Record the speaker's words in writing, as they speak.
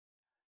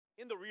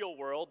In the real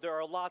world, there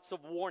are lots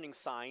of warning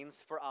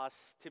signs for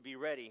us to be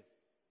ready.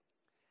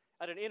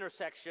 At an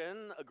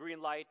intersection, a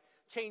green light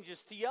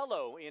changes to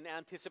yellow in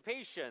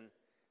anticipation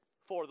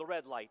for the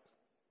red light.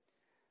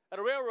 At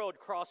a railroad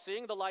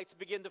crossing, the lights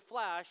begin to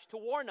flash to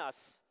warn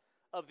us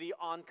of the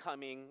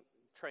oncoming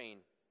train.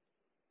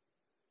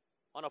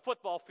 On a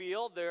football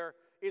field, there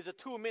is a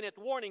 2-minute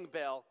warning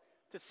bell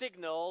to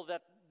signal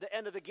that the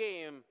end of the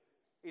game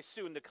is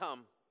soon to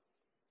come.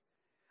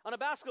 On a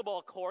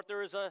basketball court,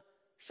 there is a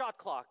shot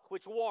clock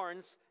which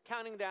warns,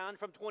 counting down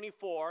from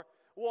 24,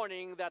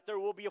 warning that there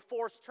will be a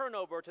forced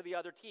turnover to the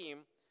other team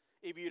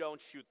if you don't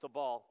shoot the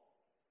ball.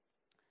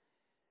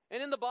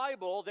 And in the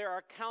Bible, there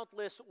are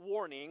countless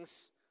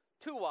warnings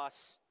to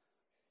us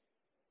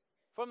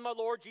from our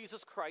Lord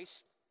Jesus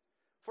Christ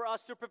for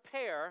us to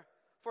prepare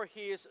for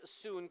His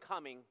soon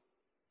coming.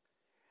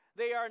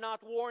 They are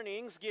not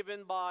warnings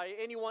given by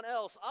anyone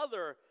else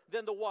other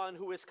than the one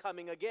who is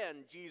coming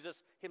again,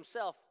 Jesus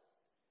Himself.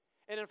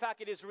 And in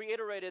fact, it is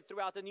reiterated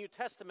throughout the New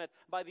Testament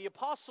by the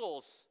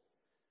apostles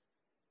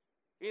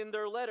in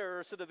their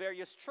letters to the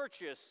various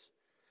churches,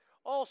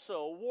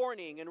 also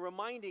warning and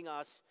reminding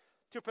us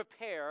to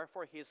prepare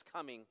for His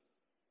coming.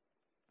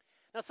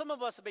 Now, some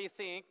of us may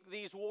think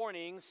these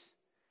warnings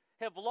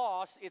have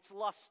lost its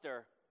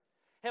luster,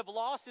 have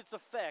lost its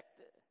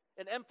effect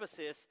and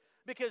emphasis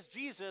because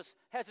Jesus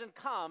hasn't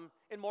come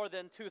in more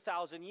than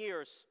 2,000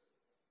 years.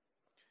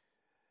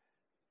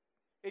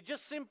 It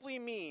just simply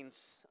means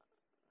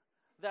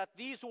that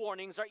these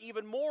warnings are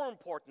even more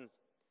important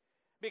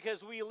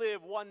because we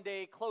live one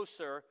day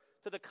closer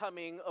to the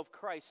coming of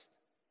Christ.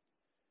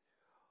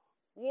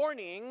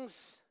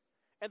 Warnings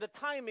and the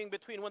timing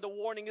between when the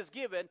warning is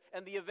given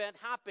and the event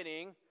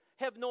happening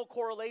have no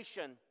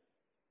correlation.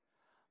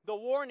 The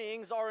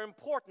warnings are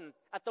important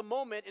at the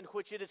moment in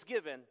which it is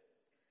given,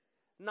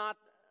 not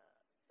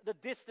the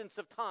distance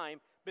of time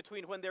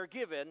between when they're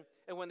given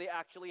and when they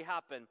actually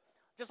happen.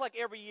 Just like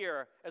every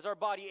year, as our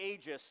body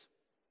ages,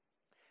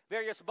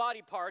 various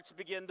body parts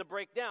begin to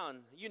break down.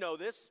 You know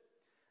this.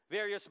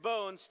 Various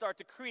bones start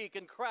to creak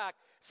and crack,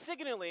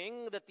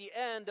 signaling that the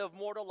end of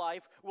mortal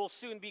life will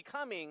soon be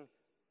coming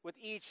with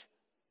each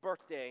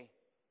birthday.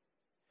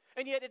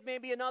 And yet it may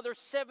be another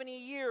 70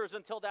 years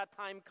until that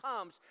time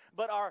comes,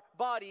 but our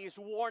bodies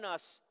warn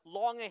us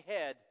long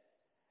ahead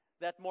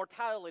that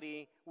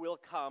mortality will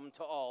come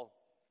to all.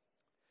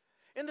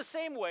 In the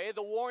same way,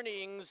 the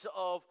warnings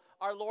of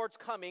our Lord's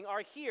coming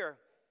are here.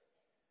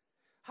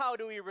 How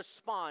do we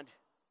respond?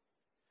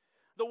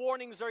 The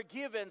warnings are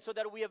given so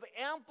that we have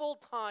ample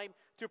time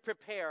to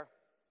prepare.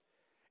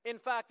 In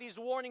fact, these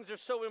warnings are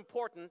so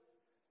important,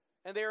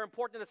 and they are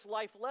important as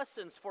life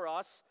lessons for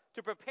us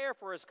to prepare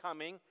for His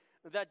coming,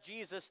 that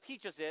Jesus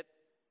teaches it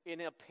in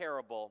a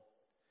parable.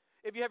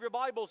 If you have your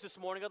Bibles this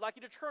morning, I'd like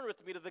you to turn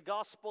with me to the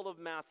Gospel of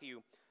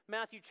Matthew.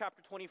 Matthew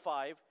chapter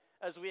 25,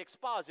 as we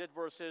exposit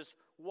verses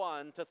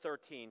 1 to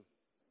 13.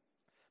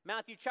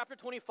 Matthew chapter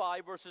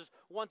 25, verses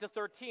 1 to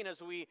 13,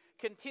 as we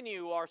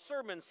continue our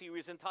sermon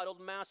series entitled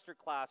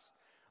MasterClass,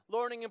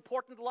 learning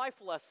important life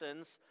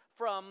lessons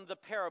from the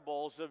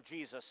parables of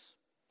Jesus.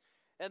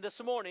 And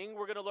this morning,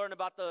 we're going to learn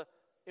about the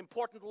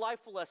important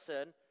life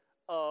lesson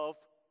of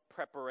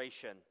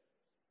preparation.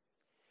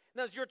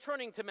 Now, as you're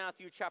turning to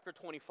Matthew chapter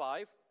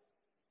 25,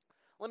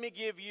 let me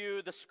give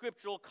you the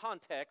scriptural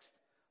context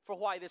for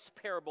why this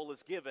parable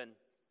is given.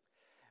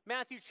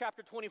 Matthew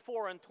chapter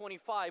 24 and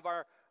 25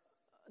 are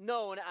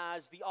known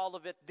as the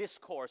Olivet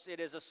Discourse.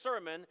 It is a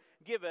sermon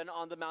given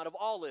on the Mount of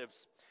Olives.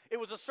 It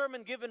was a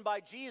sermon given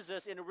by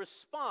Jesus in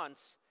response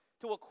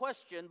to a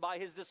question by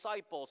His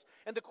disciples.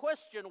 And the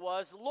question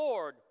was,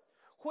 Lord,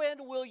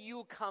 when will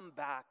you come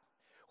back?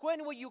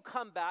 When will you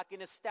come back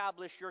and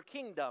establish your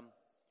kingdom?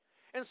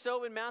 And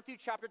so in Matthew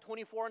chapter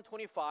 24 and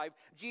 25,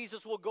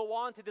 Jesus will go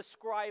on to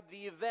describe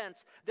the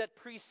events that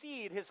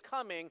precede His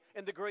coming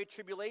in the Great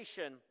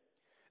Tribulation.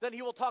 Then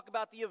He will talk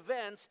about the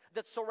events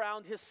that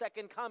surround His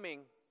second coming.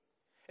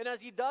 And as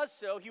He does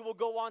so, He will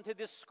go on to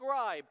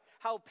describe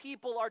how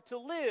people are to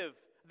live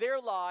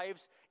their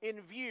lives in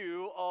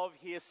view of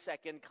His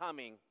second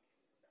coming.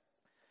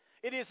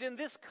 It is in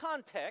this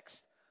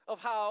context of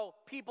how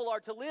people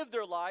are to live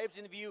their lives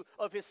in view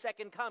of His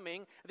second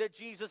coming that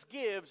Jesus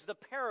gives the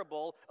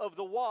parable of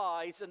the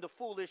wise and the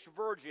foolish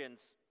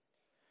virgins.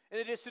 And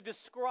it is to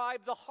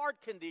describe the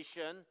heart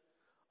condition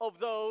of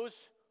those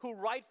who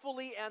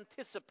rightfully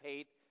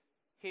anticipate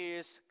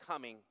His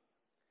coming.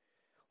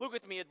 Look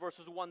with me at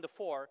verses 1 to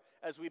 4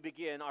 as we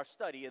begin our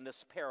study in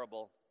this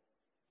parable.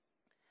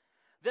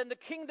 Then the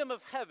kingdom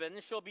of heaven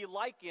shall be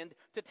likened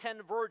to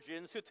 10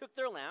 virgins who took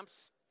their lamps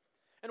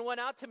and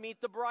went out to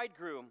meet the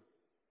bridegroom.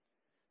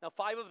 Now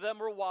 5 of them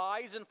were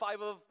wise and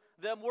 5 of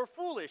them were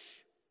foolish.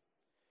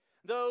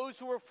 Those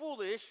who were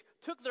foolish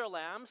took their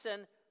lamps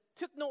and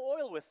took no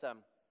oil with them.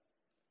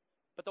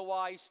 But the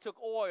wise took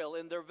oil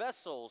in their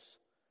vessels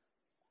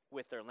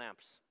with their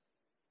lamps.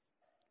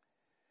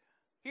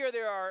 Here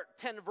there are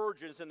 10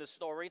 virgins in this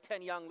story,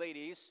 10 young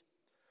ladies,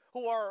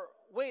 who are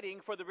waiting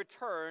for the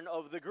return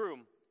of the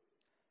groom.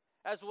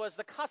 As was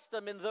the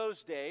custom in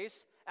those days,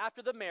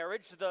 after the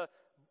marriage, the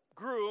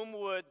groom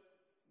would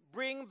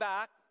bring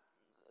back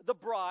the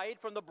bride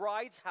from the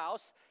bride's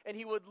house, and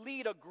he would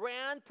lead a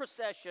grand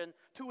procession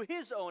to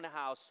his own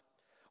house,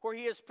 where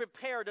he has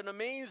prepared an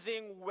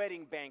amazing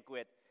wedding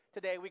banquet.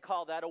 Today we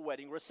call that a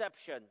wedding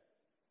reception.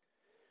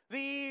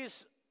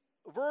 These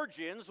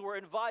virgins were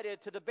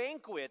invited to the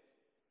banquet,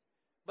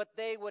 but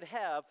they would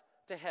have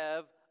to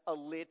have a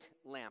lit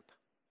lamp.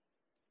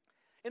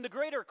 In the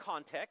greater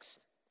context,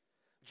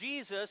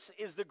 Jesus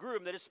is the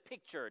groom that is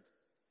pictured.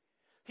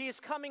 He is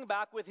coming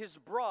back with his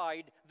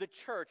bride, the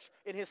church,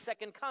 in his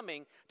second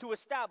coming to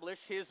establish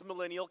his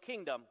millennial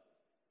kingdom.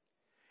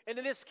 And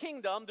in this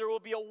kingdom, there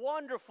will be a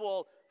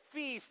wonderful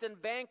feast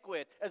and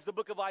banquet, as the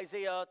book of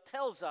Isaiah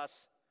tells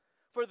us,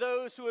 for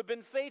those who have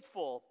been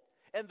faithful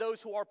and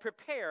those who are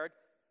prepared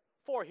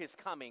for his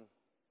coming.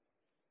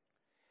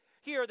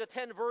 Here are the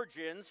 10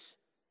 virgins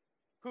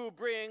who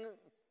bring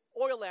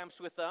oil lamps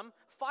with them.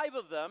 5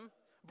 of them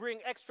bring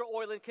extra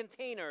oil in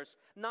containers,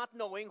 not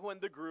knowing when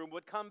the groom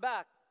would come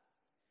back.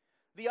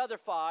 The other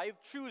 5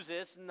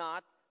 chooses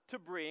not to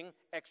bring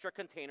extra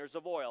containers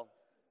of oil.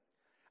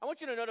 I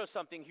want you to notice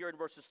something here in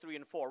verses 3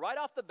 and 4. Right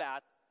off the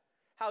bat,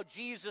 how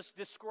Jesus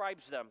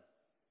describes them.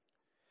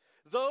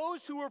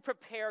 Those who were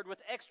prepared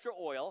with extra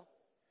oil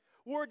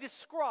were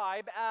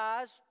described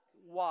as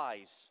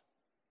wise.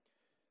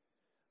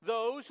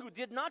 Those who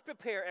did not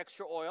prepare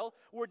extra oil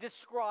were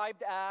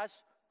described as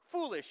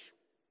foolish.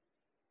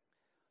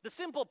 The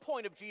simple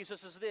point of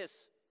Jesus is this: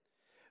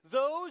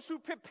 those who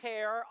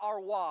prepare are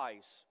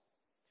wise.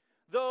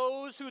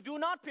 Those who do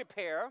not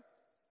prepare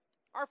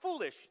are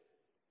foolish.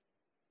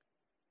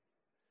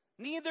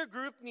 Neither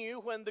group knew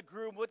when the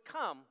groom would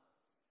come,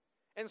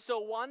 and so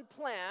one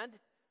planned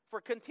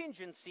for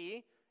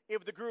contingency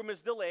if the groom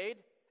is delayed,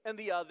 and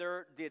the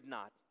other did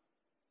not.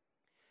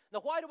 Now,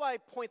 why do I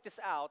point this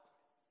out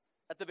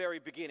at the very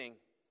beginning?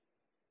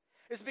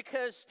 It's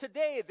because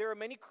today there are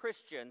many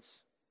Christians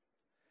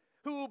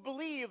who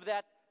believe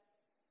that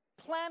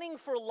planning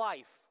for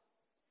life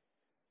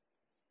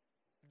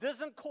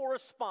doesn't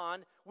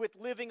correspond with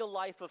living a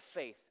life of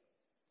faith.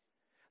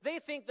 They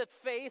think that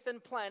faith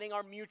and planning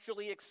are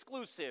mutually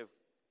exclusive.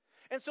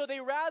 And so they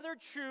rather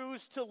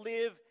choose to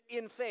live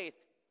in faith.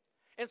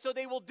 And so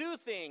they will do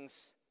things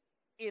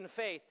in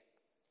faith.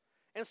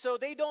 And so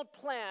they don't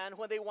plan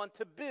when they want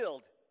to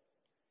build.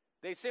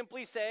 They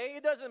simply say,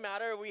 it doesn't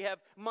matter if we have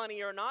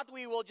money or not,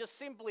 we will just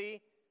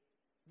simply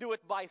do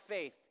it by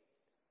faith.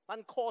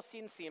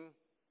 Ankosinsim.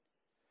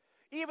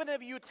 Even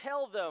if you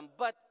tell them,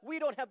 but we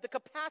don't have the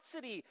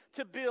capacity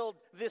to build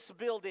this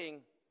building,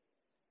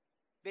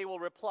 they will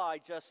reply,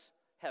 just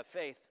have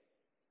faith.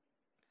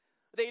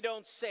 They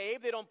don't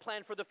save, they don't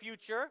plan for the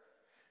future,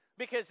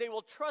 because they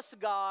will trust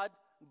God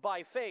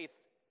by faith.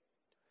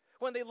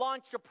 When they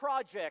launch a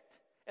project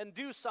and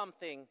do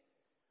something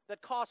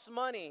that costs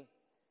money,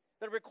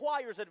 that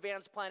requires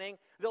advanced planning,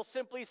 they'll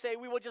simply say,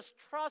 we will just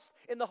trust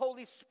in the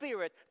Holy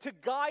Spirit to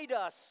guide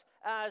us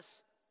as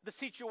the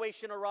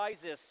situation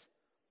arises.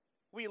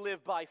 We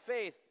live by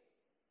faith.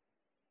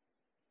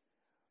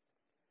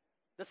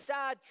 The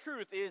sad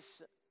truth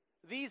is,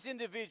 these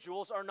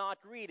individuals are not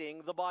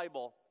reading the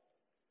Bible.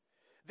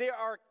 There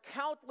are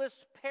countless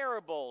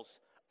parables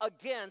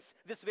against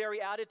this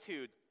very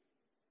attitude.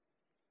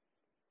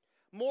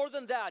 More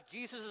than that,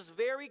 Jesus'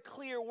 very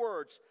clear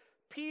words: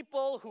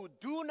 people who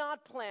do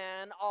not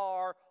plan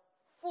are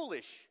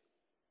foolish.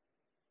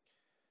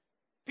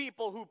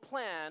 People who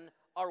plan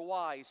are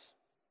wise.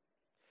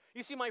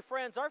 You see, my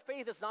friends, our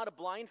faith is not a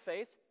blind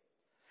faith.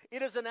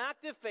 It is an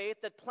active faith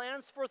that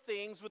plans for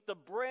things with the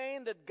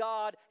brain that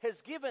God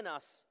has given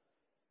us,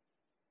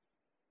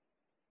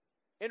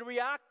 in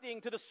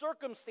reacting to the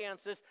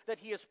circumstances that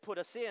He has put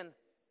us in.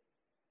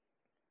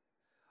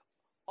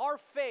 Our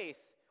faith,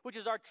 which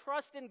is our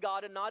trust in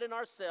God and not in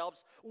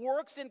ourselves,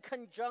 works in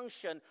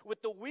conjunction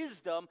with the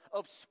wisdom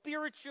of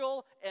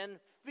spiritual and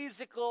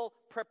physical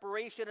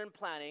preparation and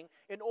planning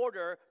in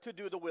order to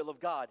do the will of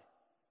God.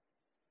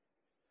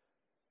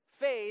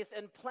 Faith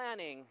and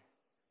planning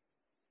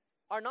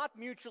are not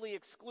mutually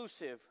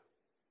exclusive.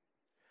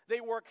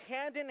 They work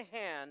hand in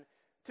hand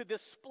to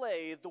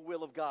display the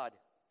will of God.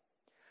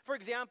 For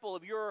example,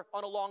 if you're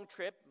on a long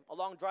trip, a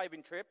long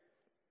driving trip,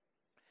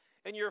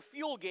 and your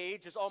fuel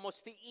gauge is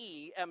almost to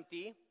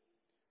empty,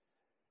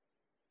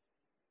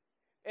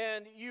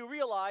 and you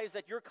realize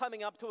that you're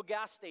coming up to a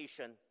gas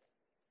station.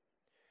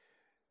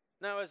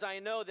 Now, as I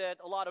know that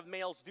a lot of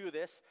males do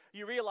this,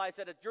 you realize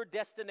that at your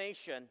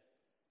destination,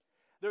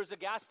 there's a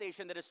gas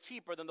station that is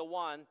cheaper than the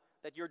one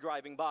that you're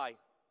driving by.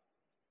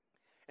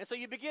 And so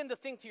you begin to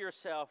think to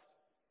yourself,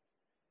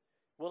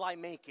 will I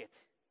make it?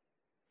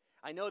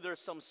 I know there's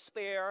some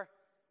spare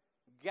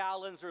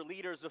gallons or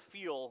liters of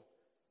fuel,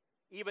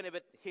 even if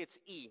it hits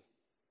E.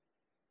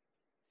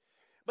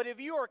 But if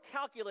you are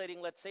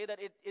calculating, let's say,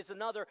 that it is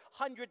another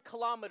 100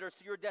 kilometers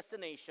to your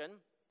destination,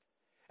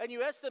 and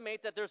you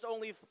estimate that there's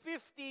only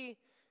 50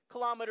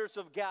 kilometers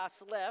of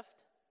gas left,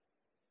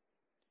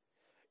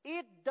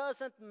 it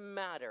doesn't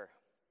matter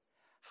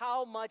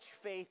how much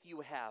faith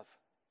you have.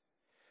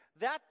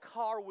 That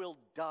car will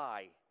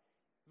die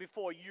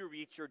before you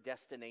reach your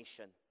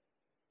destination.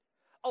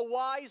 A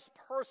wise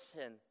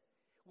person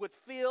would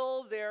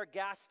fill their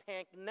gas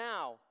tank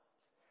now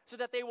so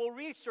that they will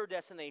reach their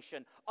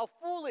destination. A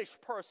foolish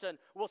person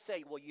will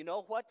say, well, you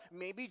know what?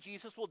 Maybe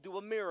Jesus will do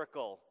a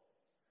miracle.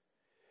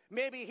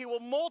 Maybe he will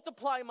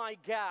multiply my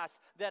gas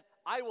that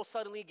I will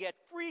suddenly get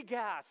free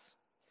gas.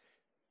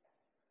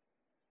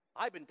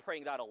 I've been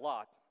praying that a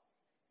lot.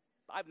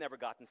 I've never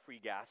gotten free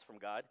gas from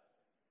God.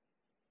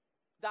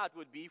 That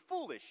would be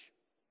foolish.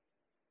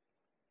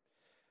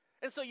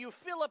 And so you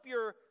fill up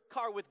your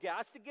car with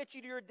gas to get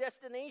you to your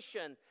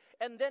destination,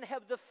 and then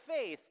have the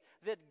faith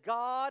that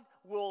God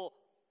will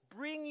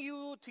bring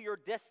you to your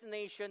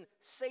destination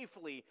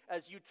safely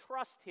as you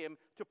trust him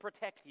to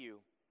protect you.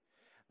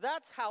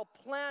 That's how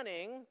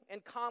planning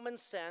and common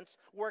sense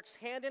works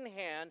hand in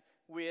hand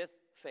with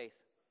faith.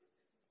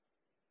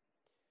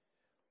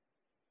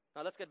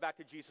 Now let's get back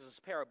to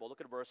Jesus' parable.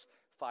 Look at verse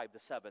 5 to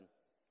 7.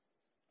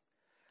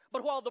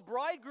 But while the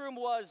bridegroom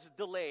was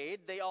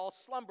delayed, they all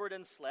slumbered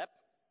and slept.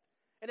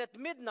 And at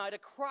midnight a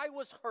cry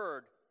was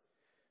heard,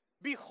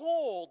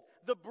 "Behold,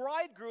 the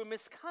bridegroom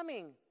is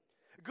coming.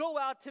 Go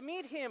out to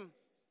meet him."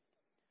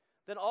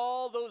 Then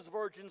all those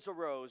virgins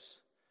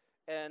arose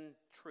and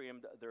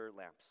trimmed their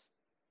lamps.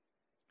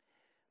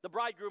 The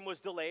bridegroom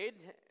was delayed,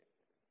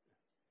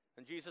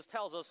 and Jesus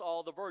tells us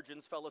all the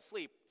virgins fell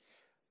asleep.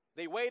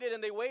 They waited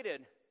and they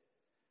waited,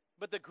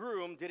 but the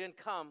groom didn't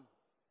come.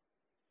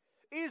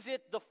 Is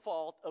it the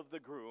fault of the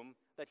groom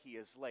that he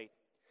is late?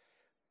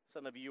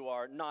 Some of you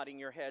are nodding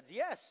your heads,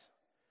 yes.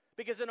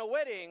 Because in a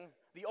wedding,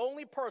 the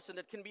only person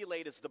that can be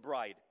late is the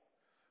bride.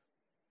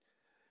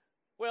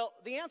 Well,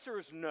 the answer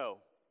is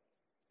no.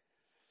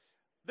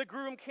 The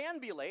groom can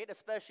be late,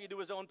 especially to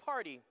his own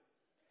party.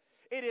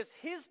 It is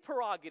his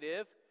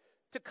prerogative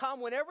to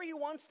come whenever he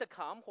wants to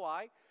come.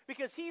 Why?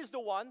 Because he's the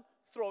one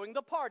throwing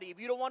the party. If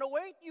you don't want to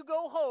wait, you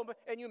go home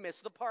and you miss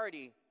the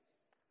party.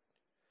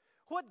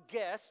 What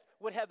guest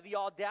would have the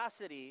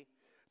audacity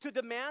to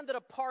demand that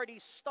a party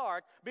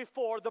start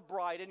before the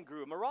bride and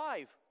groom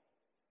arrive?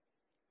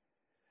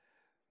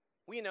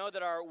 We know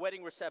that our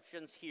wedding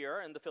receptions here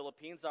in the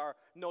Philippines are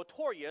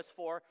notorious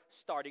for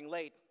starting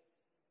late.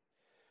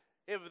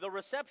 If the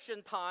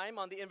reception time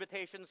on the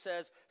invitation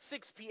says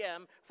 6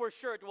 p.m., for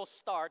sure it will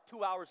start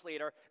 2 hours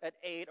later at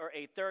 8 or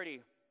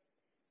 8:30.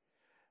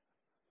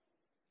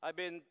 I've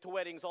been to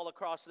weddings all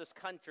across this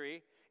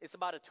country. It's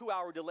about a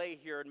 2-hour delay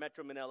here in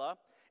Metro Manila.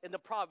 In the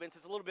province,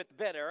 it's a little bit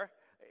better.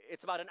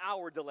 It's about an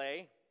hour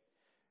delay.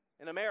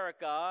 In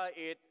America,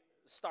 it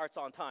starts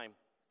on time.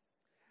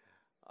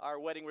 Our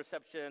wedding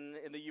reception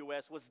in the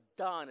U.S. was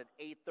done at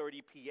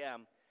 8:30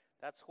 p.m.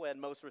 That's when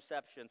most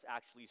receptions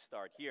actually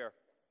start here.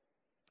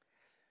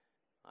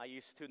 I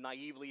used to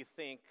naively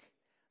think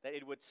that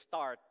it would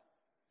start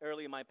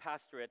early in my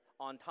pastorate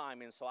on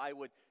time, and so I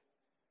would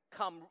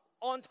come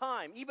on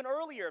time, even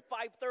earlier at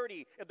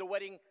 5:30 if the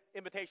wedding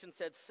invitation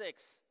said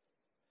 6.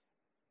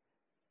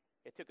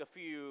 It took a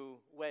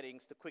few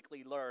weddings to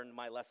quickly learn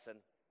my lesson.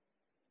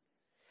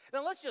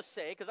 Now let's just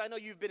say, because I know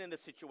you've been in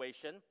this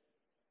situation,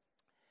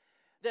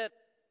 that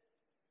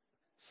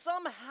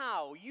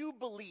somehow you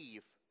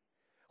believe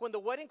when the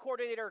wedding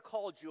coordinator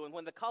called you and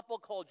when the couple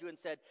called you and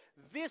said,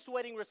 this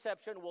wedding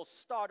reception will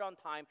start on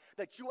time,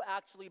 that you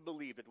actually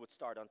believed it would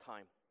start on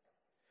time.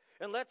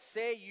 And let's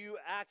say you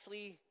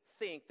actually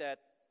think that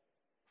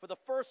for the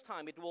first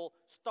time it will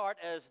start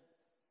as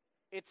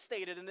it's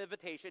stated in the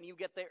invitation. You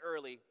get there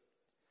early.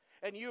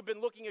 And you've been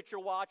looking at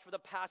your watch for the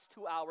past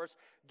 2 hours,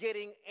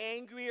 getting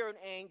angrier and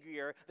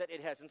angrier that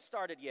it hasn't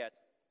started yet.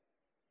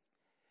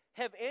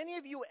 Have any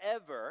of you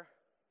ever,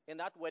 in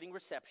that wedding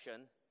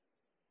reception,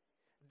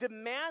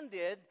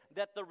 demanded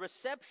that the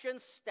reception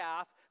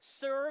staff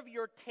serve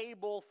your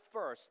table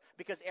first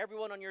because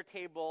everyone on your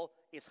table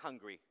is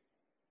hungry?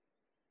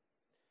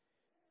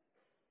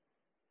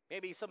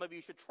 Maybe some of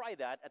you should try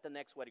that at the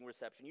next wedding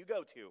reception you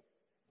go to.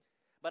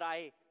 But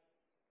I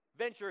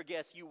venture a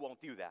guess you won't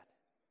do that.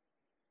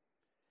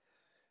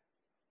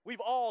 We've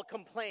all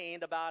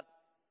complained about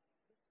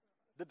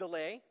the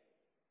delay.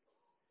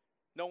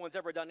 No one's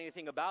ever done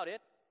anything about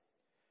it.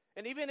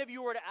 And even if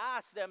you were to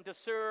ask them to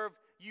serve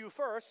you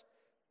first,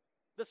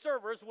 the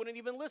servers wouldn't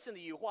even listen to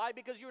you. Why?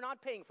 Because you're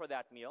not paying for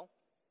that meal.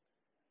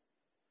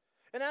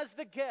 And as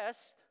the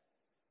guest,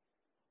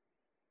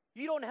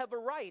 you don't have a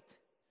right,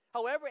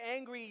 however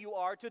angry you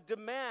are, to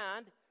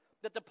demand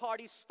that the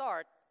party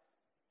start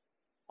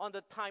on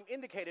the time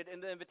indicated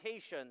in the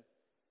invitation.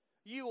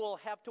 You will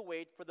have to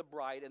wait for the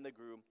bride and the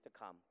groom to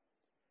come.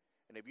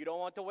 And if you don't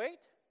want to wait,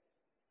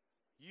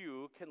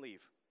 you can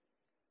leave.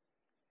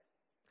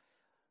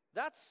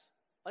 That's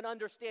an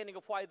understanding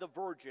of why the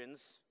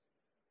virgins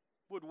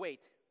would wait.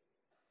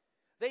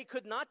 They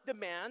could not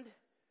demand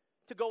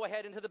to go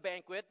ahead into the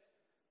banquet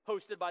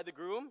hosted by the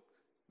groom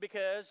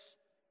because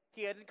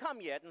he hadn't come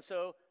yet, and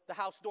so the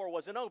house door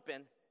wasn't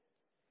open.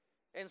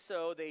 And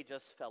so they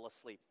just fell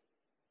asleep.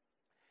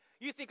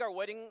 You think our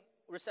wedding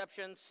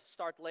receptions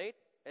start late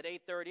at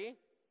 8:30,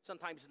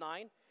 sometimes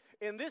 9?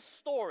 In this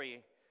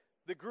story,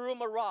 the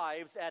groom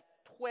arrives at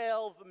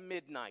 12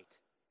 midnight.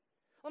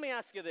 Let me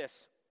ask you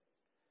this.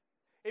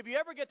 If you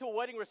ever get to a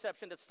wedding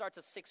reception that starts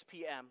at 6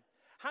 p.m.,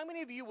 how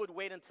many of you would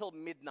wait until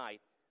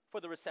midnight for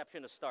the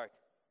reception to start?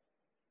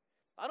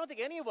 I don't think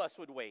any of us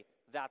would wait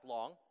that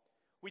long.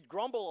 We'd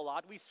grumble a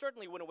lot. We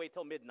certainly wouldn't wait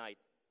till midnight.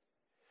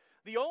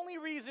 The only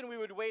reason we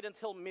would wait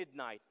until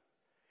midnight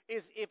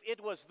is if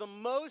it was the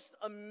most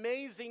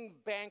amazing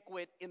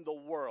banquet in the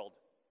world.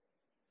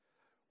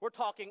 We're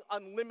talking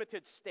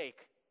unlimited steak.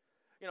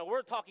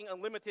 We're talking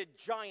unlimited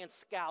giant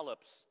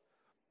scallops.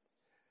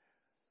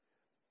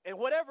 And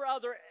whatever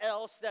other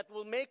else that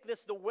will make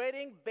this the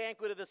wedding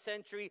banquet of the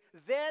century,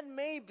 then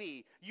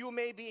maybe you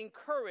may be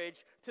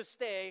encouraged to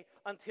stay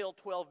until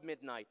 12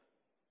 midnight.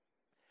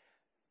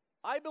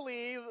 I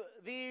believe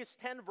these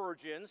 10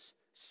 virgins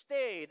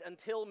stayed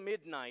until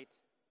midnight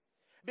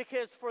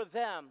because for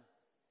them,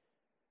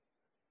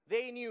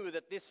 they knew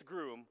that this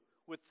groom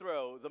would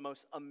throw the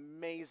most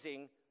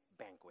amazing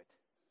banquet.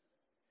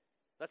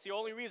 That's the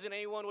only reason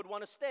anyone would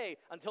want to stay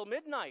until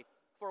midnight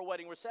for a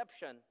wedding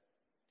reception.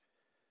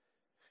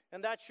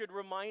 And that should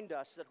remind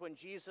us that when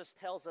Jesus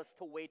tells us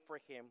to wait for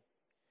him,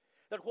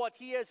 that what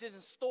he has in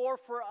store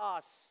for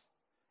us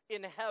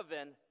in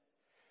heaven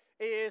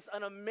is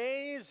an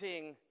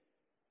amazing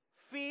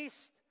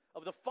feast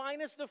of the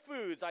finest of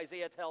foods,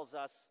 Isaiah tells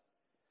us.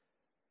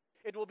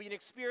 It will be an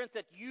experience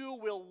that you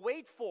will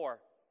wait for.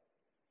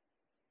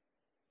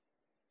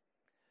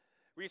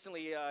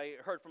 Recently, I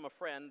heard from a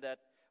friend that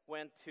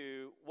went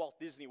to Walt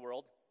Disney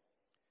World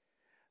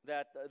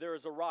that there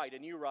is a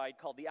new ride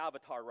called the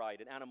Avatar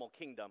ride in Animal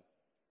Kingdom.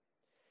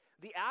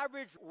 The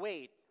average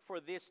wait for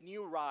this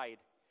new ride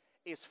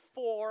is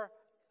 4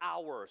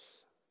 hours.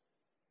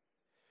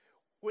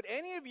 Would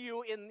any of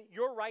you in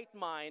your right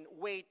mind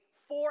wait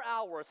 4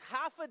 hours,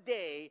 half a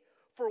day,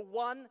 for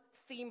one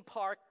theme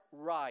park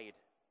ride?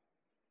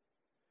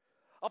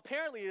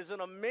 Apparently, it is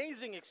an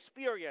amazing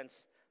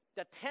experience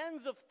that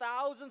tens of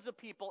thousands of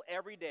people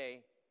every day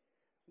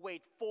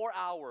wait 4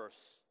 hours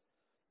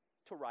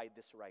to ride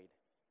this ride.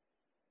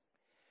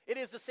 It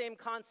is the same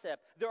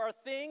concept. There are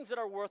things that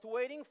are worth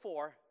waiting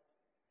for.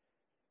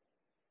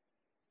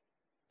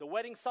 The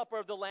wedding supper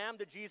of the Lamb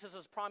that Jesus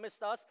has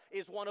promised us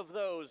is one of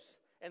those,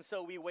 and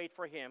so we wait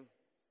for him.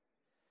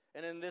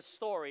 And in this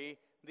story,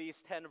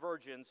 these 10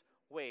 virgins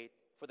wait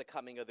for the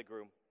coming of the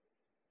groom.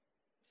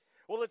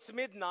 Well, it's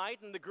midnight,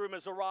 and the groom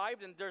has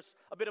arrived, and there's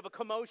a bit of a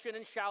commotion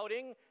and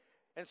shouting.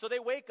 And so they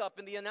wake up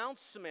in the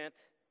announcement,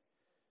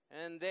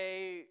 and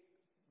they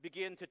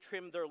begin to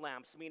trim their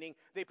lamps, meaning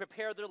they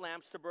prepare their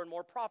lamps to burn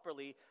more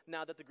properly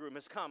now that the groom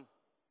has come.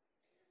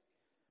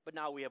 But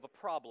now we have a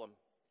problem.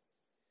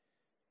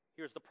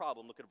 Here's the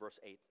problem. Look at verse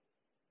 8.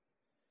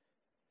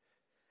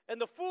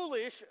 And the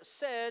foolish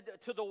said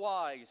to the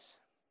wise,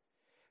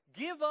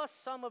 "Give us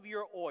some of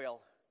your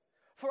oil,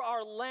 for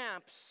our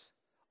lamps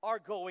are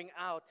going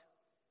out."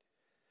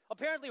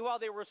 Apparently, while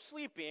they were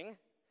sleeping,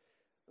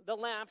 the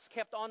lamps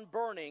kept on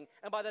burning,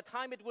 and by the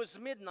time it was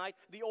midnight,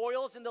 the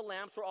oils in the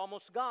lamps were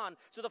almost gone.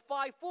 So the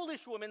 5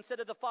 foolish women said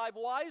to the 5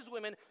 wise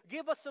women,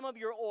 "Give us some of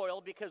your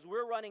oil because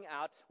we're running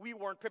out. We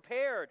weren't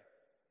prepared."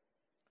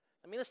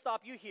 Let me just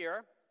stop you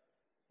here.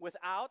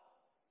 Without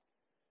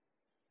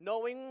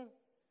knowing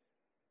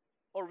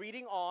or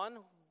reading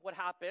on what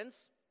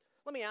happens,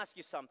 let me ask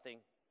you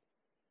something.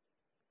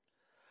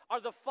 Are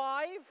the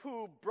 5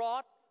 who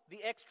brought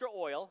the extra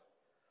oil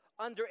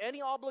under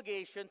any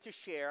obligation to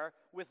share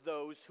with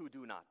those who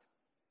do not?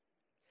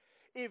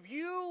 If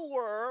you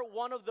were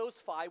one of those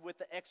 5 with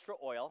the extra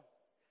oil,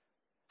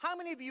 how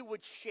many of you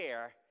would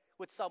share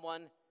with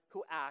someone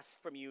who asks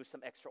from you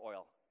some extra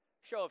oil?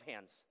 Show of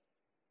hands.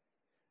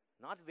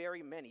 Not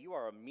very many. You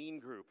are a mean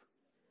group.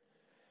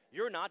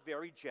 You're not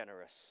very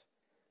generous.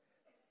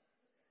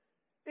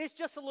 It's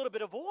just a little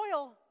bit of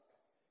oil.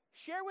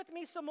 Share with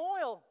me some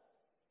oil.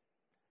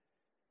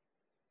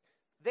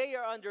 They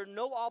are under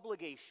no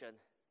obligation.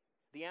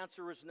 The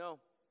answer is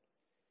no.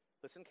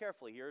 Listen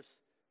carefully.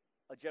 Here's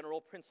a general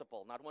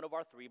principle. Not one of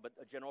our 3, but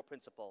a general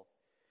principle.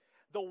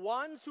 The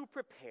ones who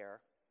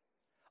prepare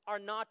are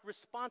not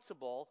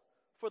responsible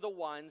for the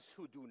ones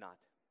who do not.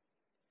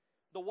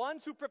 The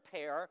ones who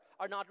prepare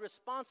are not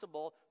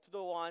responsible to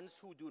the ones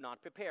who do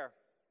not prepare.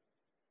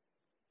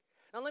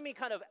 Now let me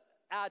kind of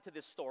add to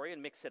this story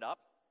and mix it up.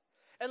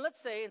 And let's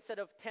say instead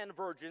of 10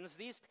 virgins,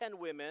 these 10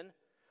 women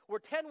were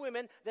 10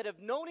 women that have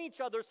known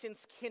each other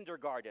since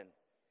kindergarten.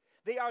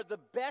 They are the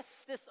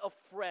bestest of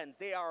friends.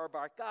 They are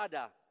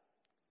barkada.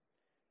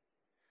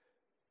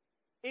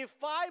 If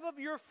 5 of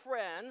your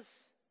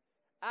friends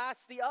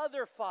ask the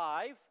other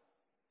 5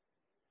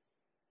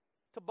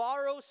 to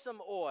borrow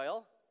some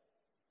oil,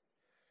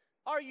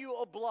 are you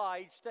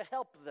obliged to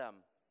help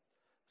them?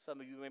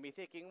 Some of you may be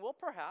thinking, well,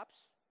 perhaps.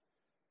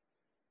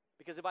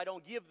 Because if I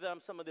don't give them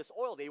some of this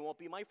oil, they won't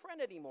be my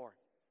friend anymore.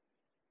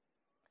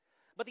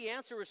 But the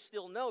answer is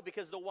still no,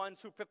 because the ones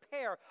who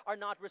prepare are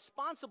not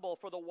responsible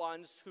for the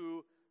ones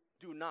who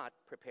do not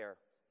prepare.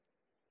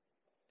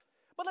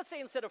 But let's say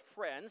instead of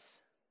friends,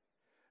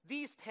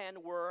 these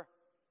 10 were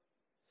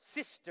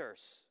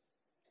sisters.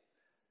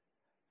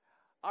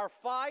 Our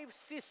 5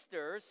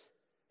 sisters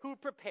who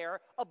prepare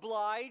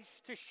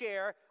obliged to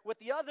share with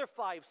the other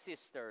 5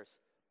 sisters?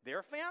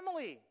 Their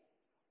family.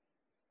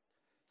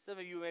 Some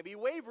of you may be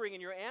wavering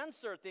in your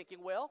answer,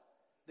 thinking, well,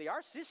 they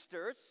are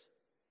sisters.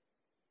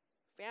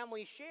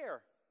 Family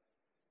share.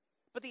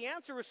 But the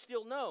answer is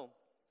still no.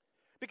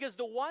 Because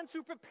the ones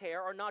who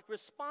prepare are not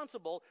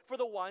responsible for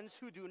the ones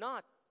who do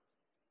not.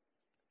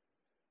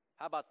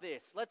 How about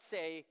this? Let's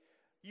say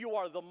you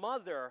are the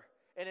mother,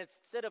 and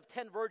instead of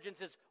 10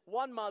 virgins, it's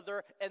 1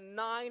 mother and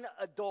 9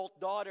 adult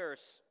daughters.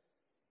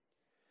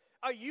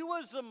 Are you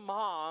as a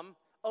mom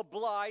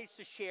obliged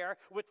to share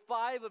with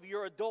 5 of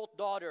your adult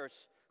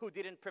daughters who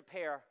didn't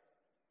prepare?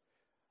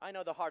 I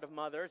know the heart of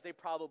mothers, they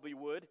probably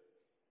would.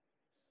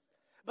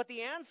 But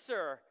the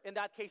answer in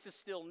that case is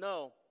still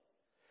no.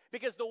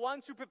 Because the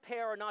ones who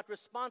prepare are not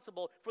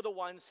responsible for the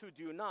ones who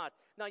do not.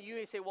 Now you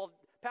may say, well,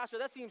 Pastor,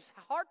 that seems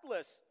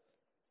heartless.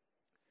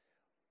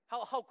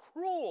 How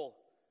cruel.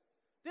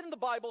 Didn't the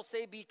Bible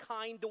say be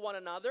kind to one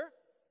another?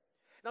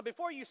 Now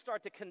before you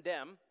start to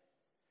condemn,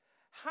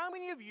 how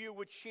many of you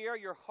would share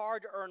your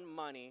hard-earned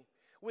money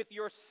with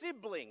your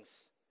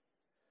siblings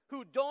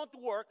who don't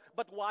work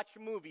but watch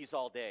movies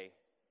all day?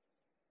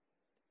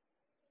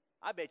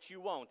 I bet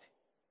you won't.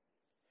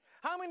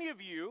 How many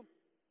of you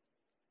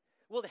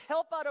will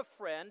help out a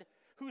friend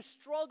who's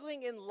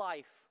struggling in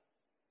life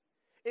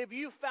if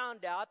you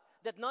found out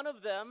that none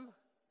of them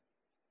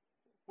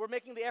were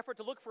making the effort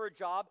to look for a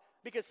job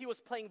because he was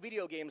playing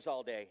video games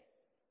all day?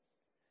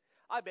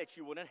 I bet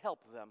you wouldn't help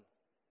them.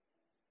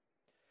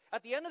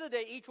 At the end of the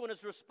day, each one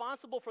is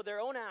responsible for their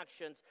own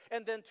actions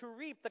and then to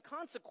reap the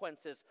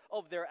consequences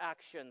of their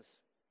actions.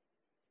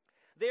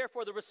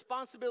 Therefore, the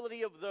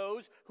responsibility of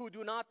those who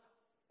do not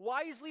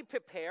wisely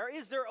prepare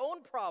is their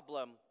own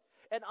problem.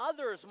 And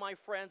others, my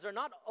friends, are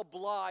not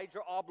obliged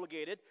or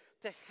obligated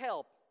to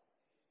help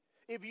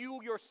if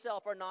you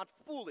yourself are not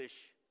foolish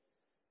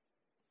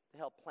to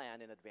help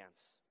plan in advance.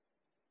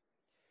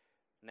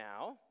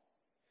 Now,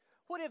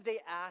 what if they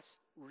asked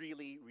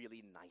really,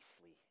 really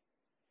nicely?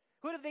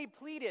 What if they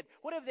pleaded?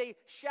 What if they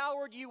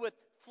showered you with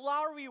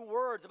flowery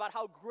words about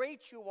how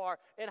great you are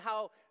and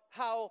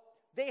how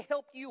they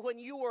helped you when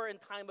you were in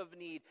time of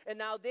need and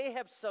now they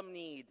have some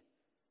need?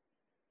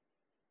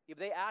 If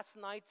they ask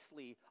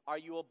nicely, are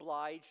you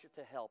obliged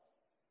to help?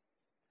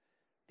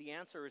 The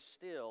answer is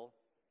still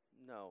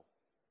no.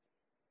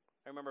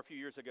 I remember a few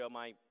years ago,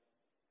 my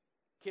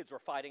kids were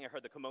fighting. I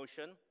heard the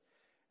commotion,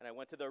 and I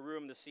went to their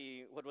room to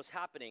see what was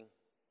happening.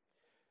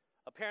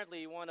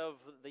 Apparently, one of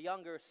the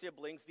younger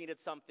siblings needed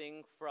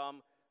something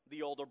from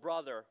the older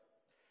brother.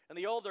 And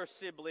the older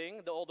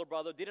sibling, the older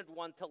brother, didn't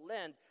want to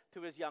lend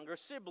to his younger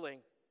sibling.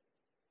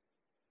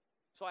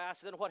 So I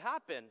asked them what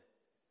happened.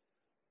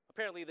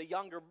 Apparently, the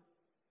younger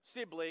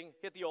sibling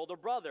hit the older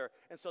brother,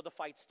 and so the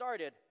fight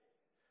started.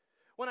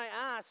 When I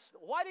asked,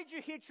 why did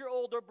you hit your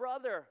older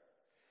brother?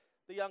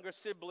 The younger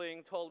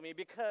sibling told me,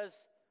 because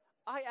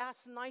I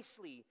asked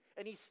nicely,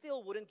 and he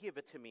still wouldn't give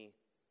it to me.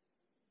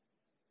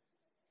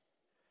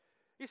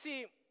 You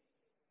see,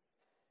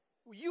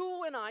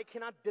 you and I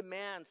cannot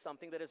demand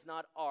something that is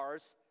not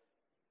ours,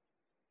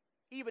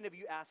 even if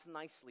you ask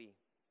nicely.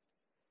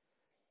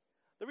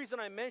 The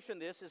reason I mention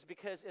this is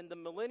because in the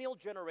millennial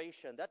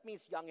generation, that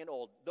means young and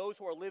old, those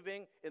who are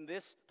living in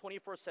this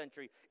 21st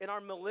century, in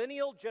our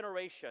millennial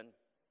generation,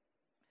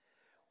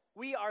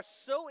 we are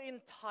so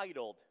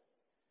entitled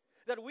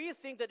that we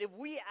think that if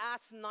we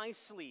ask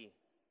nicely,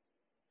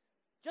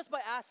 just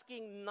by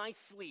asking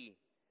nicely,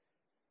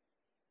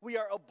 we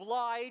are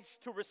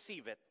obliged to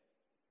receive it.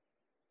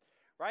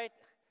 Right?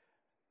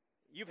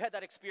 You've had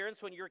that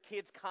experience when your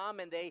kids come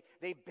and they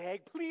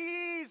beg,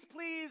 please,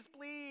 please,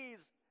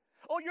 please.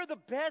 Oh, you're the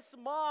best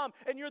mom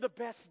and you're the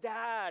best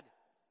dad.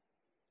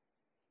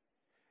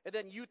 And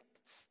then you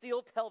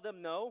still tell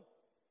them no.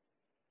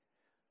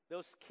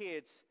 Those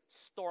kids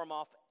storm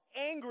off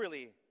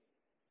angrily.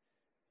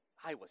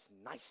 I was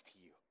nice to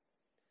you.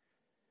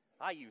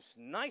 I used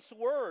nice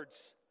words.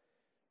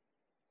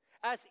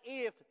 As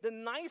if the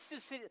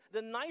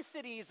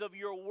niceties of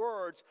your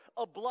words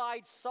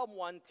oblige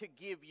someone to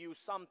give you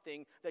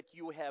something that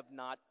you have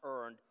not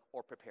earned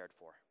or prepared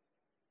for.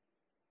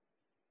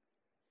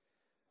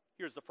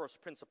 Here's the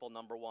first principle,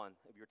 number 1,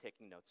 if you're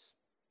taking notes.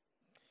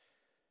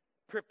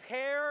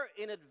 Prepare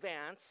in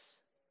advance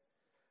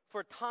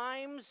for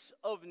times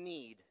of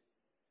need,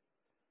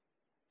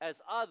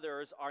 as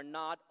others are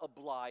not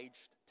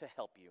obliged to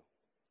help you.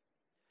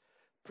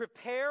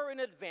 Prepare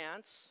in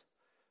advance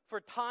for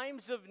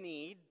times of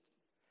need,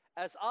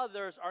 as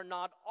others are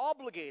not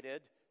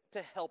obligated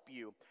to help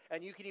you.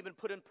 And you can even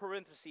put in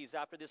parentheses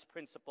after this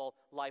principle,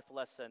 life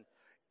lesson,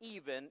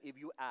 even if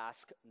you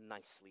ask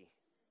nicely.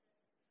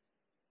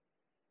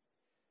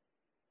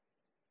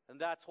 And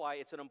that's why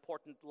it's an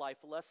important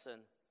life lesson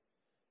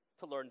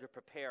to learn to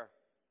prepare.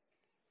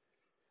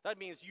 That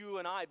means you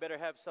and I better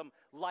have some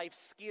life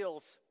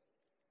skills.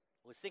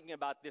 I was thinking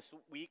about this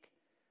week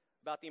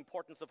about the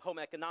importance of home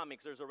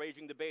economics. There's a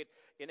raging debate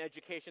in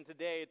education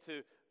today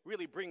to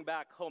really bring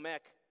back home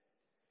ec.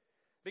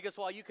 Because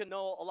while you can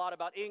know a lot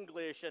about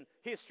English and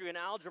history and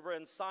algebra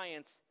and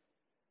science,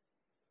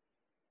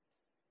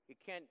 it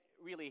can't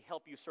really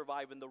help you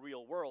survive in the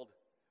real world.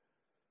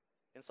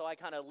 And so I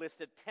kind of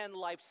listed 10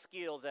 life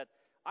skills that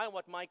I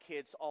want my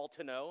kids all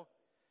to know.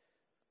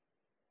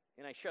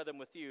 And I share them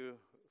with you.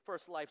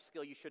 First life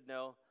skill you should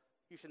know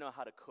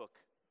how to cook.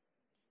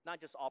 Not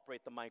just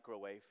operate the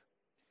microwave.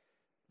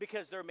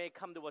 Because there may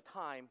come to a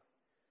time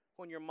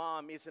when your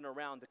mom isn't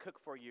around to cook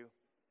for you.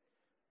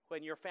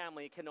 When your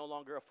family can no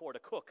longer afford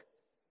to cook.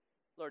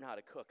 Learn how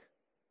to cook.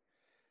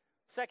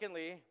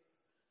 Secondly,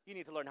 you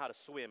need to learn how to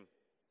swim.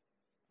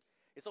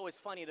 It's always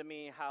funny to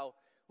me how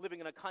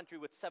living in a country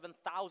with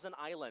 7,000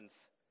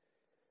 islands,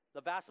 the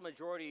vast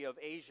majority of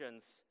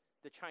Asians,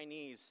 the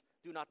Chinese,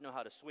 do not know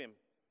how to swim.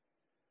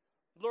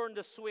 Learn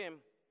to swim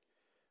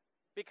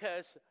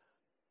because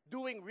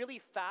doing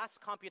really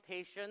fast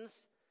computations,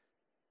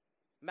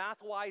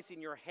 math-wise in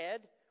your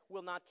head,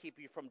 will not keep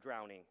you from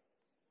drowning.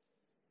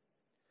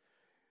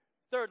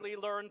 Thirdly,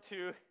 learn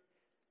to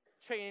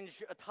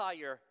change a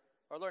tire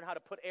or learn how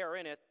to put air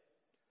in it.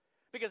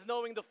 Because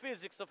knowing the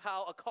physics of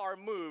how a car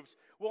moves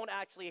won't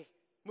actually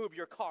move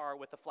your car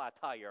with a flat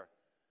tire.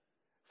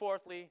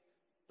 Fourthly,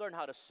 learn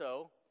how to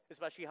sew,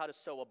 especially how to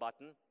sew a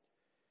button.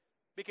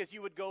 Because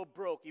you would go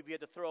broke if you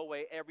had to throw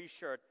away every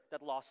shirt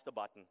that lost the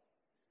button.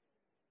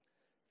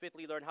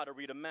 Fifthly, learn how to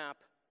read a map.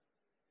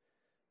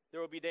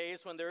 There will be days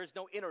when there is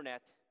no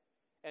internet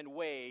and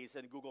Waze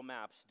and Google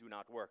Maps do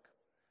not work.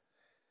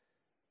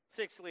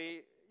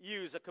 Sixthly,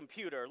 use a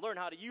computer. Learn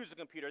how to use a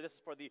computer. This is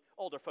for the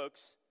older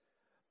folks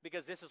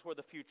because this is where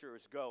the future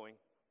is going.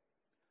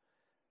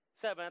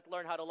 Seventh,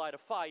 learn how to light a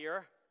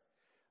fire.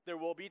 There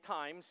will be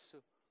times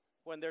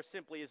when there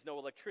simply is no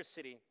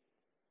electricity.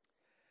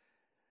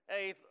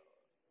 Eighth,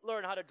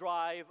 learn how to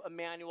drive a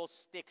manual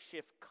stick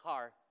shift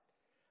car.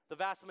 The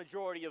vast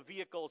majority of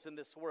vehicles in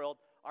this world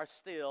are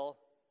still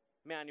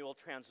manual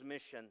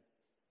transmission.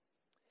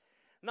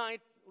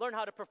 Ninth, learn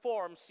how to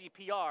perform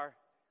CPR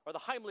or the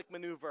Heimlich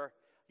maneuver.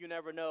 You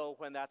never know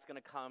when that's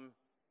going to come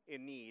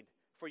in need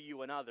for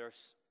you and others.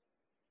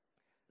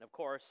 And of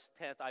course,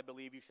 10th, I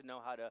believe you should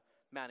know how to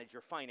manage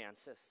your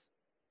finances.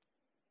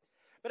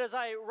 But as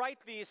I write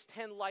these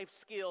 10 life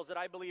skills that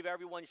I believe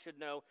everyone should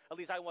know, at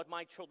least I want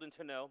my children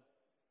to know,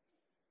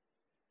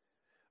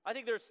 I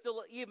think there's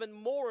still even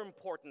more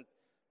important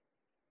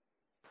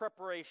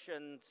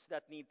preparations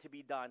that need to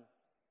be done.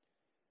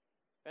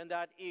 And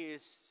that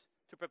is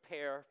to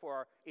prepare for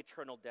our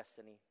eternal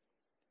destiny.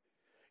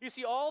 You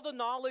see, all the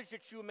knowledge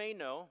that you may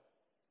know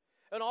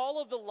and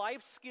all of the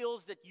life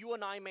skills that you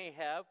and I may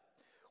have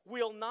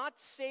will not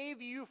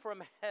save you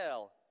from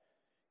hell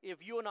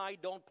if you and I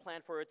don't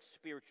plan for it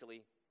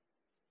spiritually.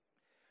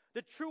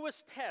 The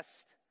truest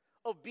test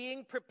of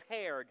being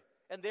prepared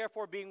and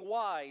therefore being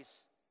wise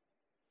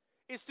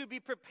is to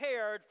be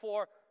prepared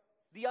for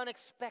the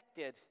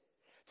unexpected,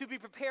 to be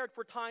prepared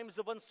for times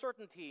of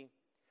uncertainty.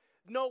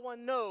 No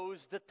one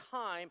knows the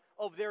time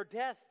of their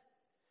death.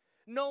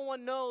 No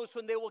one knows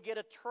when they will get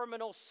a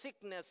terminal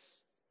sickness.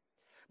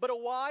 But a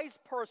wise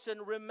person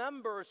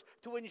remembers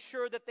to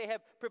ensure that they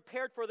have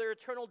prepared for their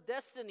eternal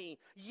destiny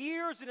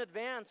years in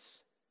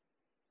advance.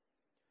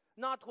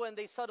 Not when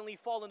they suddenly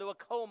fall into a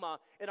coma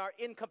and are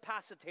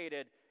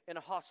incapacitated in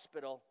a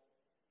hospital.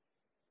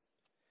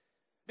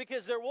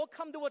 Because there will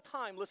come to a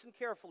time, listen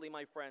carefully,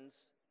 my friends,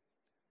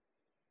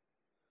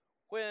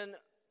 when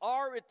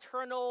our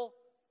eternal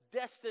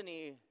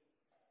destiny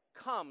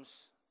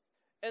comes,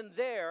 and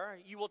there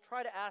you will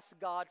try to ask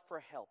God for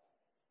help.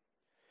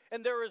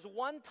 And there is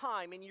one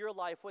time in your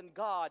life when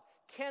God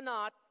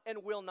cannot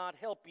and will not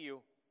help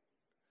you.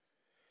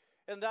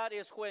 And that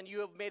is when you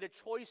have made a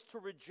choice to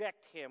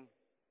reject Him,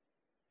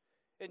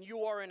 and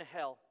you are in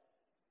hell.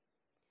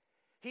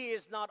 He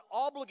is not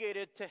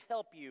obligated to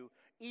help you,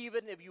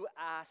 even if you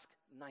ask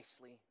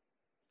nicely.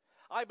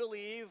 I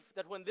believe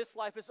that when this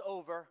life is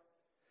over,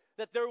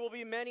 that there will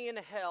be many in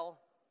hell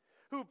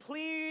who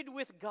plead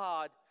with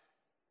God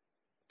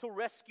to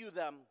rescue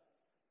them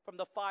from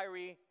the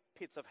fiery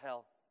pits of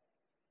hell.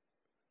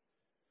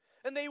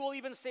 And they will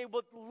even say,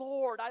 "But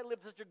Lord, I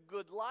lived such a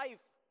good life.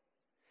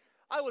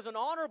 I was an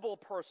honorable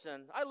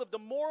person. I lived a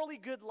morally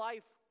good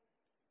life."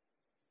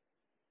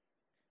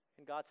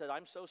 And God said,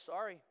 "I'm so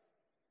sorry.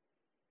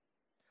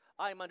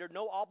 I am under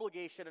no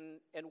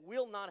obligation and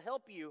will not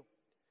help you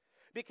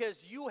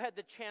because you had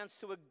the chance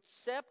to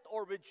accept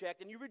or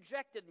reject, and you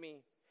rejected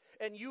me,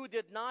 and you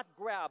did not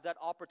grab that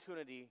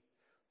opportunity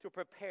to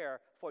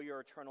prepare for your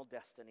eternal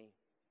destiny."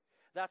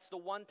 That's the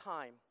one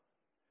time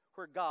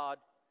where God,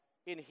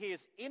 in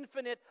His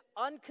infinite,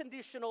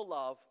 unconditional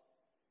love,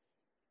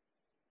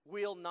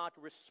 will not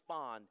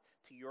respond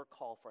to your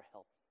call for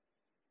help.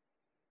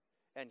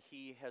 And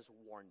He has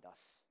warned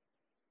us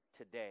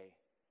today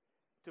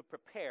to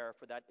prepare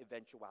for that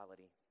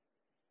eventuality.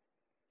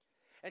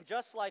 And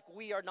just like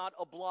we are not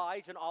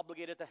obliged and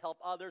obligated to help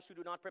others who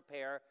do not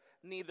prepare,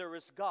 neither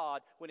is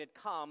God when it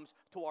comes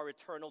to our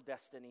eternal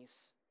destinies.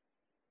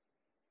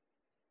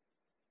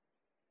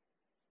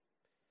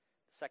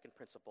 The second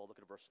principle, look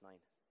at verse 9.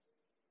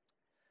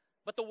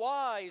 But the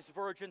wise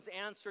virgins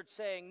answered,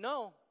 saying,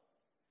 "No,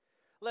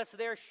 lest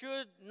there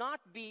should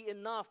not be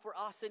enough for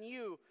us and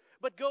you,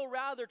 but go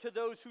rather to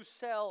those who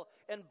sell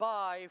and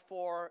buy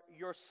for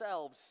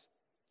yourselves.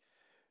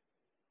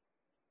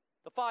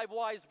 The 5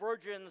 wise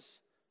virgins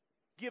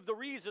give the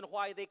reason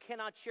why they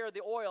cannot share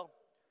the oil.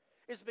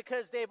 It's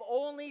because they've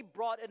only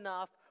brought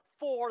enough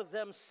for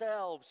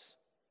themselves.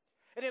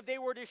 And if they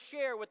were to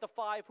share with the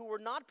 5 who were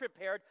not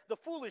prepared, the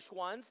foolish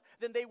ones,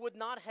 then they would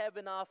not have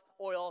enough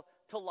oil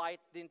to light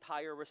the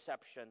entire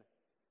reception.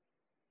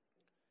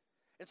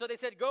 And so they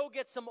said, go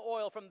get some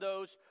oil from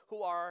those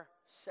who are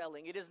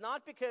selling. It is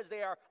not because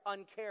they are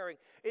uncaring.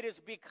 It is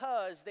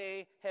because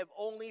they have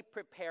only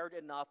prepared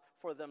enough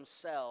for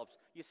themselves.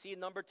 You see,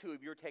 number 2,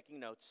 if you're taking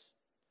notes.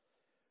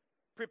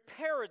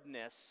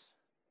 Preparedness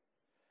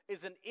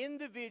is an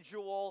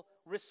individual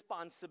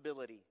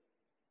responsibility.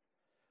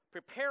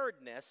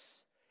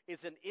 Preparedness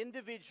is an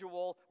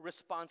individual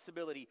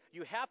responsibility.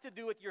 You have to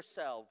do it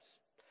yourselves.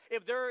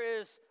 If there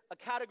is a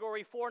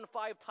category 4 and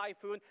 5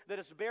 typhoon that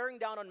is bearing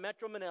down on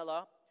Metro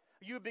Manila,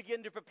 you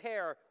begin to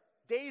prepare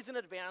days in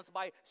advance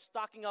by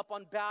stocking up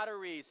on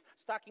batteries,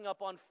 stocking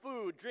up on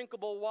food,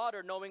 drinkable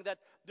water, knowing that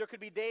there could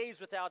be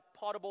days without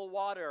potable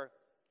water.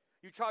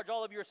 You charge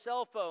all of your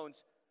cell phones.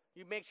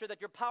 You make sure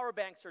that your power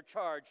banks are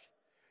charged.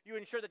 You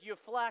ensure that you have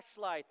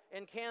flashlight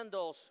and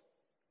candles.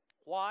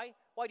 Why?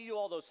 Why do you do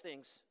all those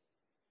things?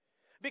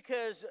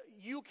 Because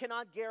you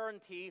cannot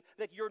guarantee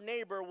that your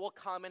neighbor will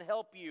come and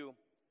help you.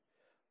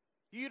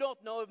 You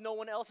don't know if no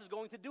one else is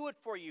going to do it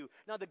for you.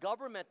 Now, the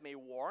government may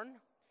warn,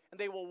 and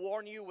they will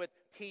warn you with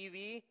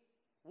TV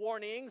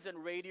warnings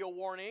and radio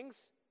warnings.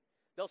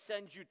 They'll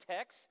send you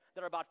texts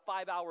that are about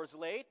 5 hours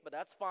late, but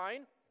that's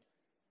fine.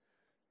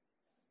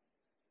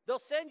 They'll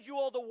send you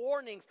all the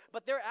warnings,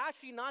 but they're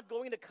actually not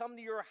going to come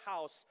to your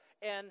house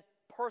and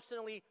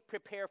personally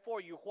prepare for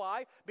you.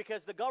 Why?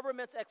 Because the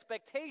government's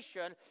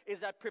expectation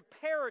is that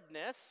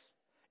preparedness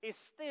is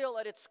still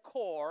at its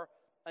core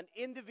an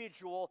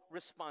individual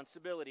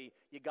responsibility.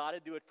 You got to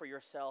do it for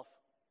yourself.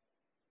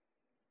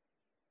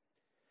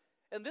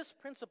 And this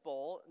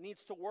principle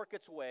needs to work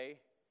its way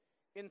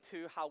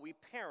into how we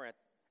parent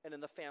and in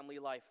the family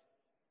life.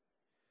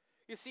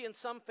 You see, in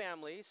some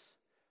families,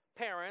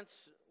 parents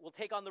will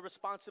take on the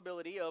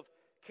responsibility of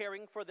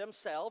caring for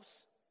themselves,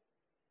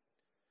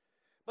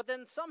 but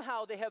then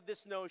somehow they have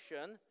this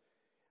notion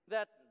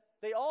that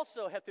they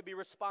also have to be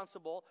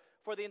responsible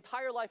for the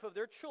entire life of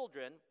their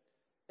children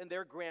and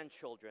their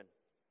grandchildren.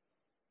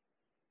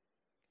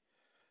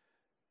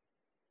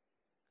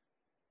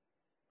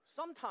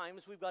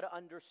 Sometimes we've got to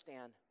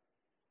understand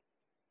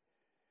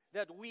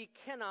that we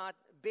cannot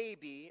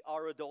baby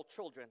our adult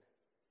children.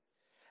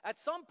 At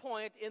some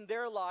point in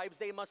their lives,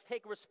 they must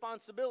take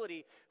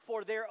responsibility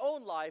for their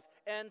own life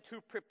and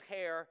to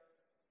prepare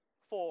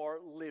for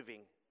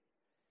living.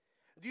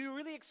 Do you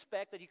really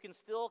expect that you can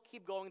still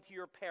keep going to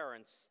your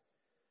parents,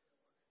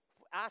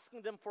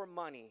 asking them for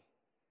money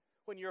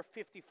when you're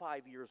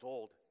 55 years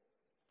old?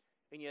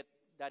 And yet,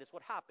 that is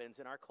what happens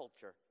in our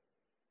culture.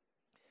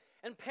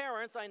 And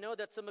parents, I know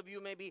that some of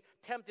you may be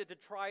tempted to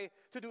try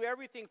to do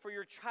everything for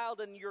your child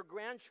and your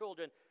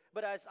grandchildren.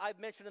 But as I've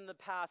mentioned in the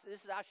past,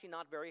 this is actually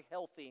not very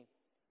healthy.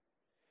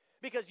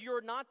 Because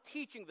you're not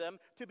teaching them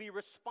to be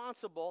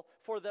responsible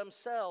for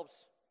themselves.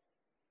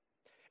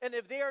 And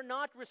if they are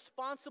not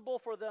responsible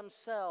for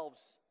themselves,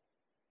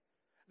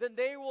 then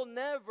they will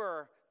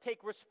never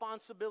take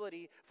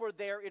responsibility for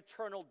their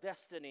eternal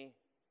destiny.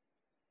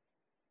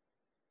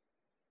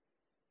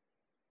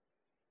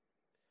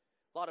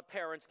 A lot of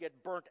parents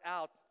get burnt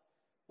out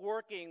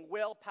working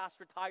well past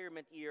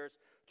retirement years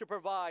to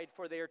provide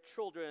for their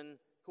children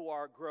who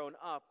are grown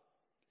up.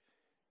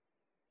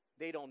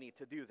 They don't need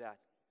to do that.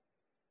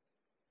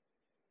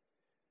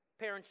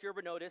 Parents, you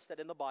ever notice that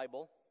in the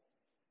Bible,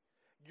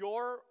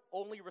 your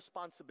only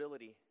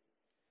responsibility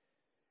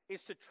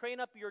is to train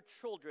up your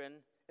children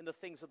in the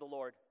things of the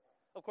Lord.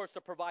 Of course,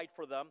 to provide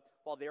for them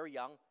while they're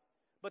young,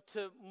 but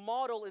to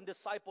model in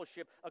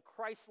discipleship a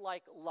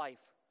Christ-like life.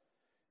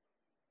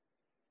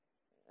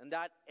 And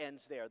that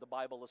ends there. The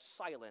Bible is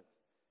silent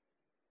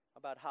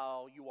about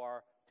how you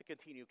are to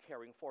continue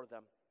caring for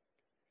them.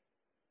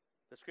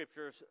 The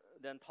scriptures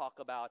then talk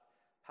about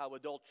how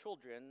adult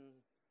children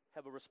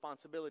have a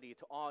responsibility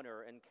to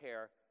honor and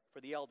care for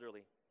the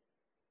elderly.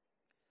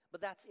 But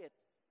that's it.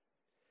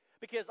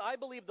 Because I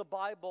believe the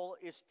Bible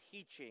is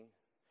teaching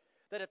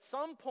that at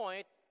some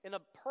point in a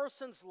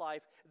person's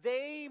life,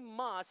 they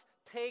must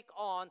take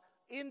on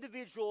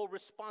individual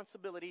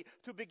responsibility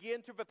to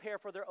begin to prepare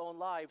for their own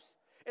lives.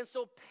 And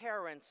so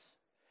parents,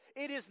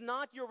 it is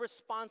not your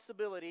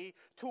responsibility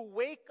to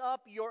wake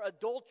up your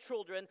adult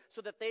children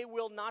so that they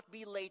will not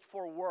be late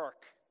for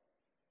work.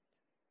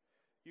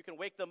 You can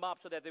wake them up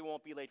so that they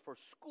won't be late for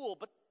school,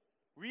 but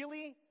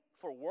really,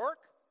 for work?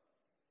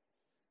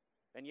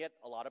 And yet,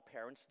 a lot of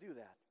parents do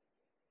that.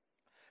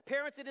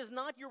 Parents, it is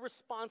not your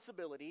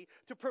responsibility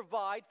to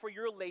provide for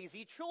your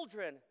lazy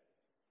children.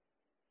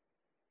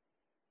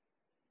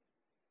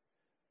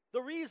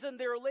 The reason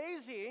they're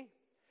lazy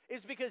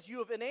is because you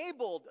have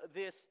enabled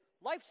this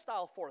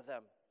lifestyle for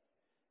them.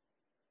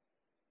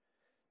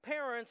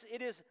 Parents,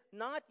 it is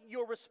not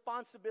your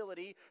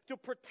responsibility to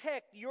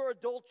protect your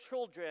adult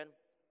children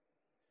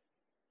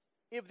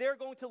if they're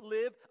going to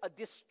live a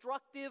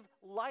destructive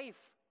life.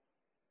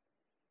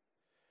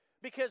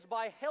 Because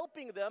by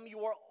helping them, you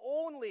are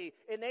only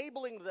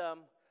enabling them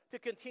to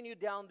continue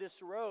down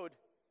this road.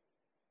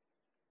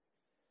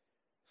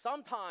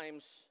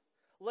 Sometimes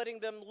letting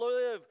them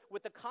live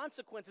with the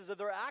consequences of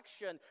their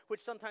action,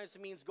 which sometimes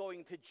means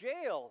going to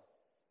jail,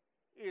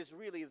 is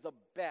really the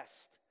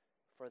best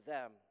for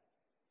them.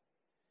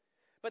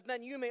 But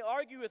then you may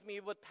argue with me,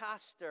 but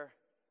Pastor,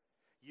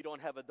 you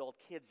don't have adult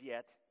kids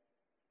yet.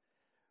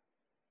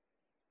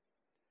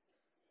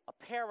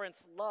 A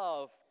parent's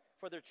love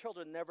for their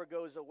children never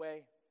goes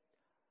away.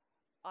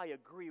 I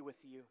agree with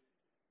you.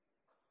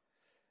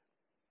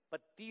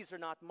 But these are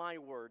not my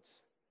words.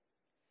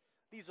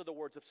 These are the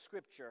words of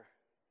Scripture.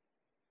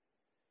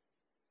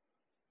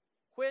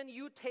 When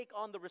you take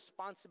on the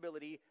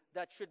responsibility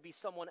that should be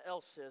someone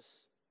else's,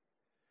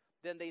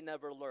 then they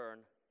never learn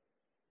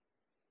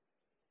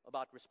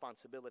about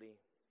responsibility.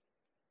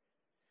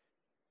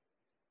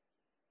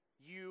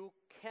 You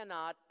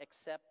cannot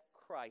accept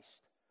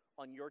Christ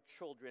on your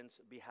children's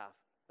behalf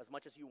as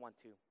much as you want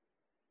to.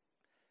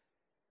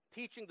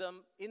 Teaching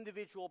them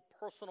individual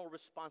personal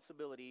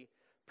responsibility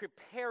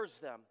prepares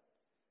them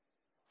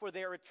for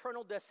their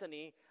eternal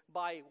destiny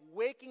by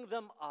waking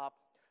them up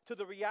to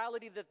the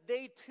reality that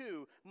they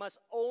too must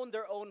own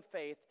their own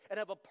faith and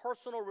have a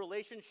personal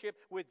relationship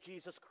with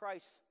Jesus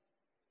Christ.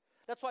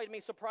 That's why it may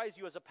surprise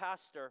you as a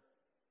pastor.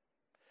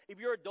 If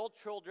your adult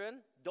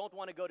children don't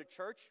want to go to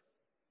church,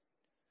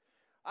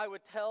 I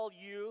would tell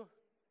you,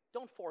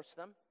 don't force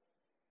them.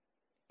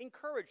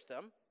 Encourage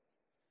them.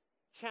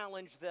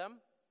 Challenge them.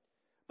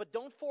 But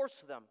don't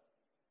force them.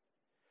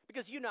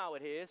 Because you know how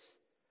it is.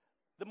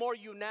 The more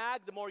you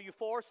nag, the more you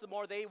force, the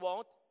more they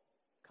won't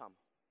come.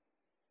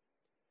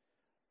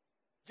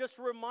 Just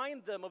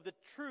remind them of the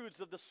truths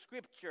of the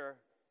Scripture,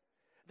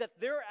 that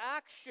their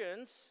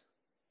actions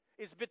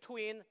is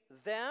between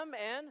them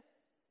and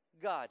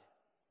God.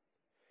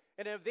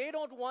 And if they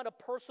don't want a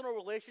personal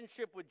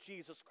relationship with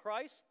Jesus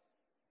Christ,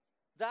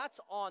 that's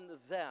on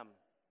them.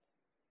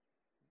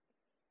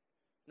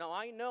 Now,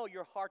 I know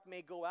your heart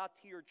may go out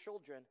to your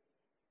children.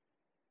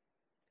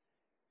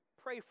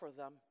 Pray for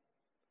them.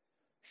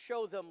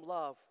 Show them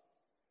love.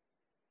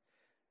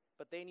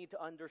 But they need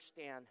to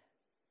understand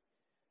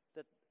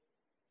that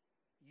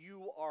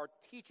you are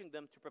teaching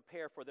them to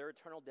prepare for their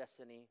eternal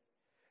destiny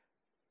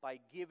by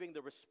giving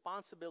the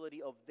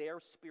responsibility of their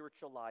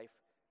spiritual life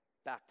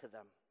back to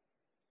them.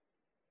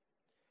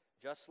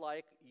 Just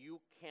like you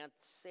can't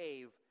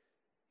save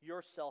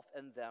yourself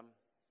and them,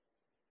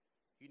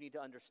 you need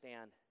to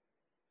understand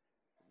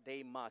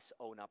they must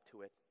own up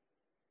to it.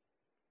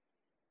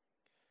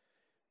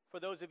 For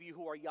those of you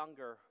who are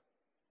younger,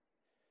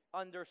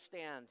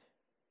 understand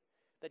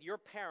that your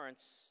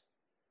parents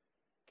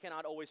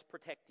cannot always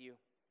protect you.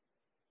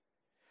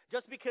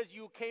 Just because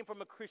you came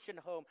from a Christian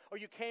home or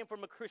you came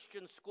from a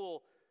Christian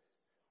school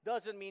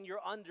doesn't mean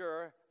you're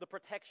under the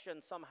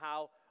protection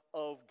somehow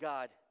of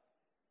God.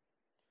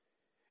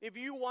 If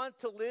you want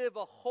to live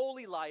a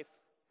holy life,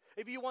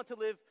 if you want to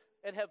live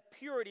and have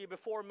purity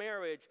before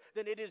marriage,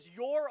 then it is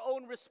your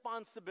own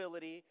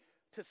responsibility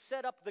to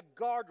set up the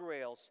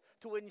guardrails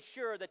to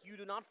ensure that you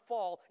do not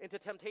fall into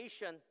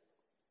temptation.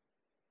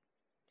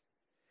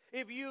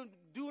 If you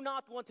do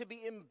not want to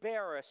be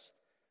embarrassed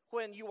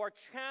when you are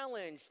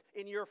challenged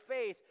in your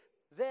faith,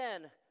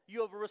 then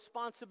you have a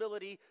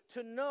responsibility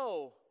to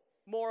know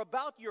more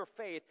about your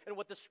faith and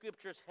what the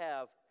Scriptures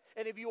have.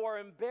 And if you are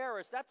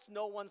embarrassed, that's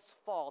no one's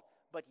fault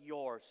but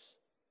yours.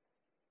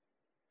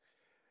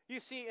 You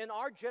see, in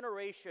our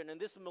generation, in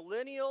this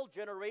millennial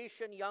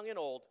generation, young and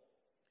old,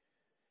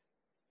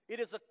 it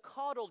is a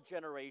coddled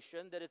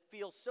generation that it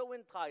feels so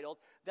entitled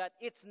that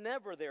it's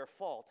never their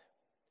fault.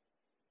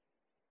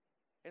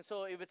 And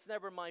so if it's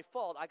never my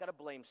fault, I got to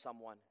blame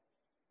someone.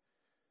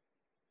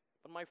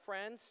 But my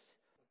friends,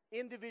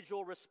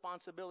 individual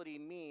responsibility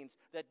means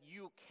that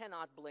you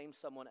cannot blame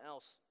someone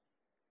else.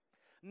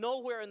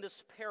 Nowhere in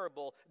this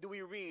parable do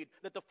we read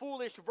that the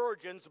foolish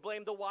virgins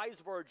blame the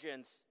wise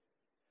virgins.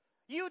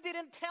 You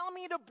didn't tell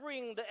me to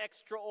bring the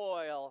extra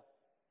oil.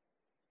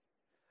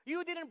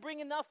 You didn't bring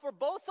enough for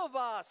both of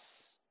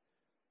us.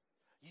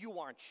 You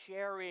aren't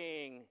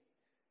sharing.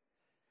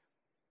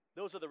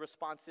 Those are the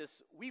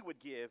responses we would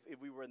give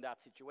if we were in that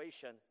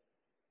situation.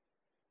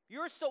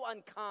 You're so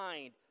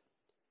unkind.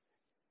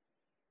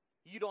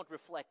 You don't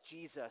reflect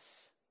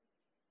Jesus.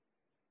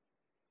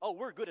 Oh,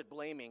 we're good at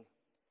blaming.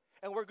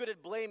 And we're good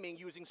at blaming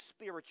using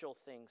spiritual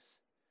things.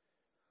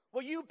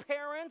 Well, you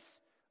parents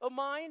of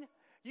mine,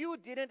 you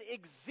didn't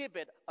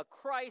exhibit a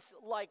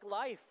Christ-like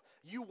life.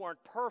 You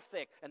weren't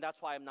perfect, and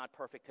that's why I'm not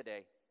perfect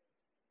today.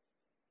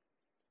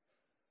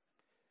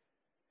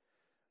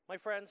 My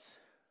friends,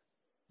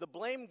 the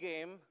blame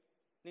game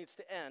needs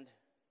to end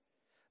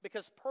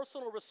because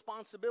personal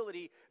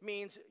responsibility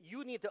means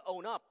you need to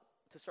own up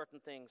to certain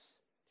things.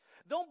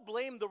 Don't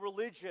blame the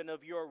religion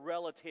of your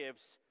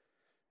relatives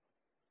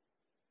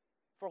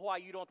for why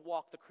you don't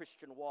walk the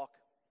Christian walk.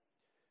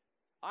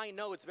 I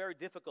know it's very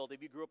difficult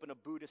if you grew up in a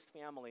Buddhist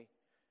family.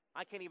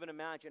 I can't even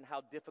imagine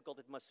how difficult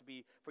it must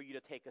be for you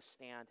to take a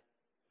stand.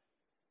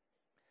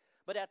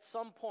 But at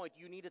some point,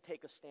 you need to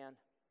take a stand.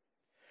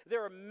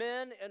 There are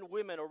men and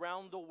women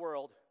around the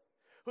world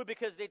who,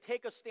 because they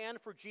take a stand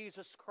for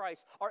Jesus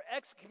Christ, are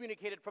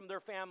excommunicated from their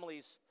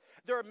families.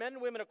 There are men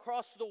and women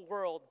across the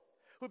world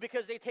who,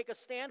 because they take a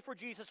stand for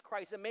Jesus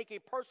Christ and make a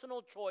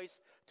personal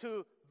choice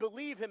to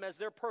believe Him as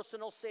their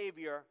personal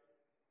Savior,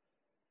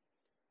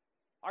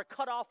 are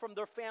cut off from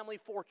their family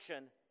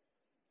fortune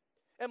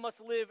and must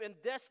live in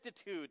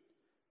destitute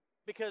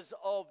because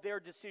of their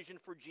decision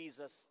for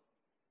Jesus.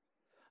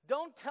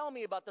 Don't tell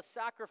me about the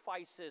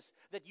sacrifices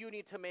that you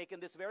need to make in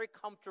this very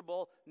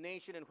comfortable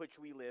nation in which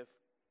we live.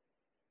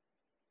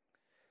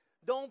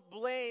 Don't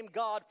blame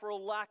God for a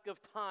lack of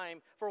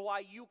time for why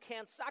you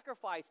can't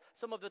sacrifice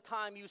some of the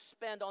time you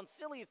spend on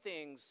silly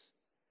things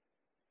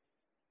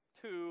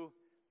to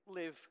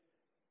live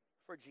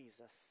for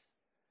Jesus.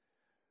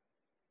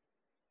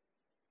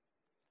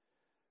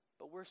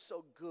 But we're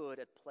so good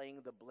at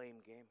playing the blame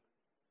game.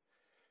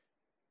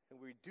 And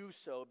we do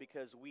so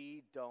because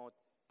we don't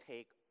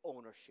take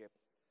ownership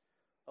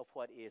of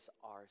what is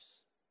ours.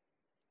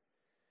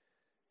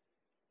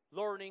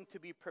 Learning to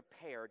be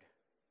prepared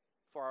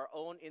for our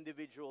own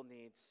individual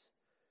needs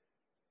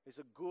is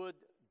a good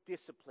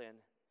discipline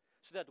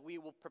so that we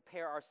will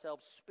prepare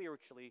ourselves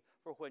spiritually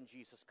for when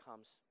Jesus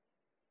comes.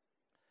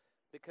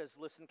 Because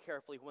listen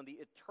carefully, when the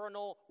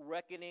eternal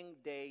reckoning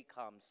day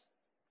comes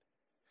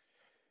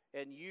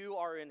and you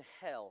are in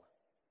hell,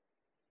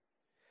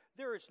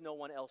 there is no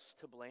one else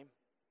to blame.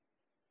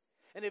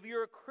 And if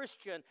you're a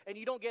Christian and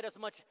you don't get as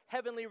much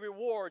heavenly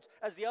rewards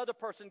as the other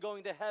person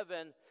going to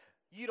heaven,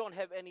 you don't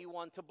have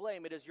anyone to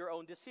blame. It is your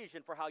own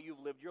decision for how you've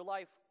lived your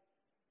life.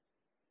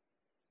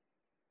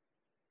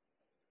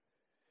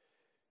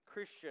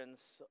 Christians,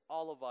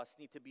 all of us,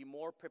 need to be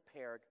more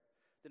prepared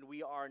than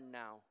we are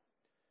now,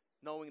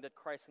 knowing that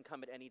Christ can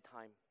come at any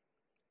time.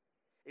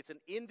 It's an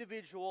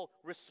individual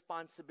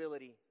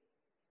responsibility.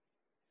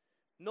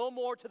 No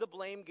more to the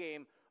blame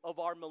game of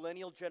our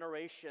millennial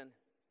generation.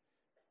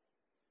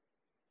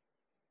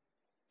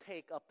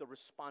 Take up the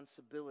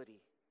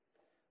responsibility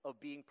of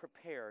being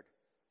prepared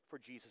for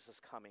Jesus'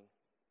 coming.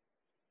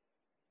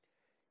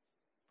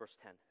 Verse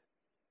 10.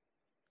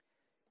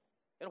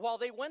 And while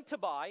they went to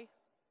buy,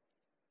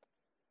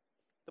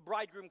 the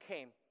bridegroom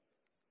came.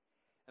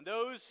 And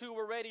those who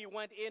were ready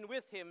went in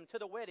with him to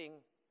the wedding.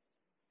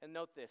 And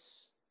note this,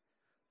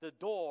 the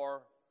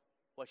door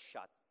was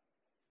shut.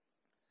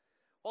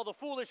 While the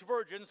foolish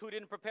virgins who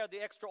didn't prepare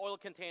the extra oil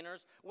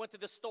containers went to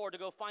the store to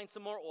go find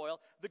some more oil,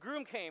 the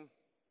groom came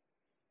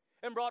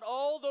and brought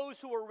all those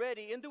who were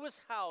ready into his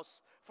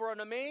house for an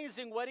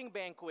amazing wedding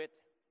banquet,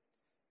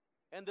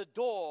 and the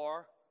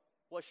door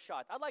was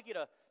shut. I'd like you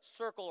to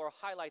circle or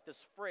highlight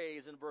this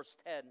phrase in verse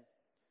 10.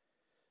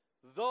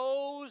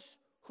 Those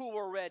who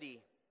were ready.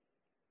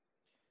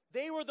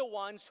 They were the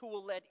ones who were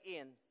let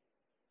in,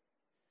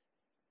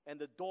 and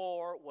the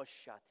door was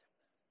shut.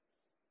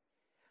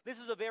 This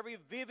is a very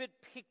vivid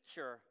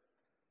picture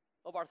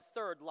of our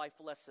third life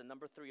lesson,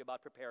 number 3,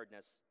 about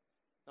preparedness.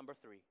 Number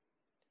 3.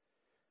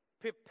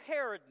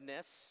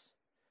 Preparedness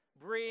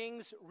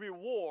brings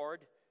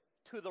reward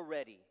to the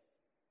ready.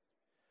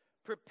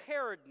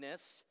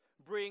 Preparedness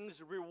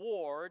brings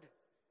reward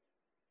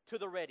to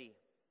the ready.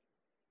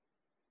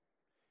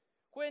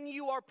 When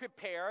you are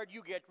prepared,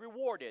 you get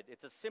rewarded.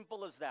 It's as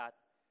simple as that.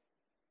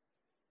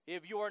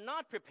 If you are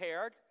not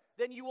prepared,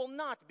 then you will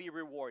not be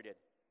rewarded.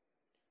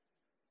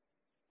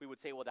 We would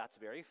say, well, that's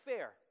very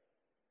fair.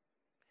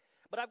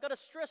 But I've got to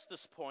stress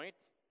this point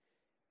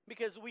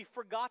because we've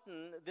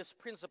forgotten this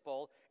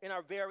principle in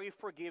our very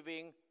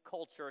forgiving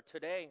culture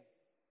today.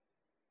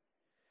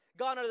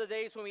 Gone are the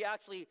days when we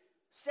actually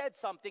said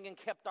something and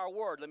kept our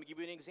word. Let me give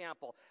you an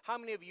example. How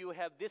many of you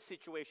have this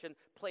situation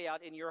play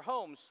out in your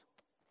homes?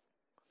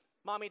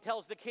 Mommy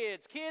tells the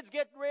kids, kids,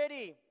 get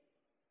ready.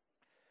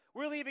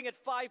 We're leaving at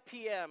 5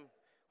 p.m.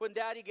 When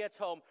Daddy gets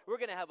home, we're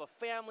going to have a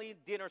family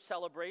dinner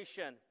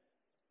celebration.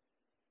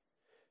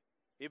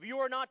 If you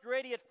are not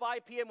ready at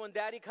 5 p.m. when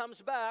Daddy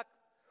comes back,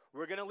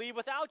 we're going to leave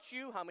without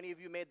you. How many of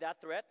you made that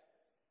threat?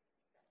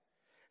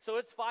 So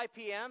it's 5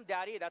 p.m.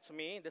 Daddy, that's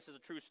me. This is a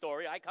true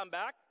story. I come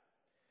back.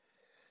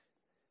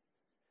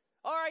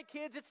 All right,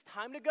 kids, it's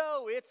time to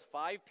go. It's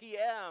 5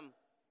 p.m.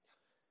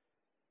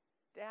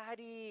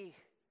 Daddy,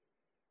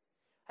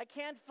 I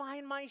can't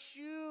find my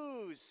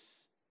shoes.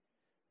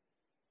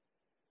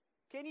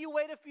 Can you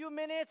wait a few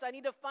minutes? I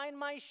need to find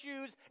my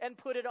shoes and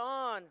put it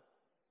on.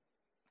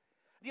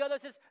 The other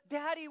says,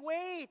 Daddy,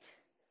 wait.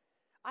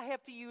 I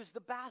have to use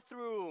the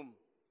bathroom.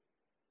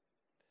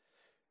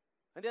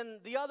 And then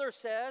the other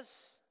says,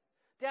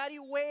 Daddy,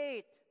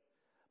 wait.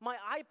 My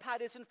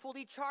iPad isn't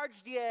fully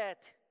charged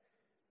yet.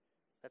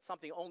 That's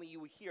something only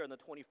you hear in the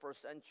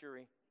 21st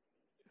century.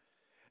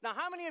 Now,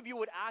 how many of you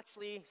would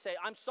actually say,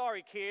 I'm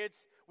sorry,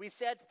 kids, we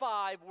said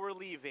 5, we're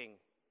leaving?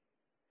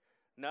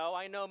 No,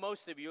 I know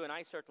most of you, and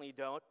I certainly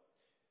don't.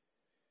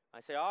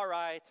 I say, all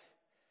right,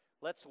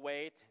 let's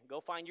wait. Go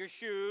find your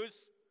shoes.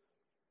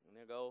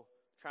 And they go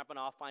tramping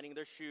off, finding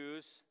their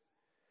shoes.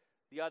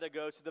 The other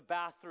goes to the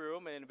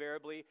bathroom, and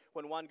invariably,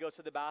 when one goes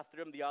to the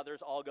bathroom, the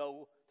others all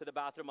go to the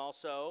bathroom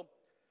also.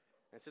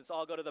 And since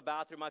all go to the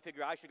bathroom, I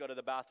figure I should go to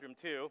the bathroom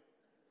too.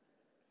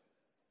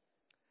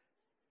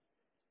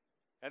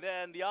 And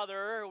then the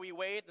other, we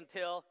wait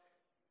until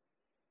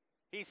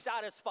he's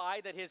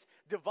satisfied that his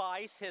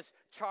device has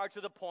charged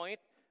to the point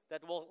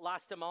that will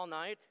last him all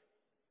night.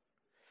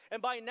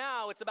 And by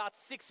now, it's about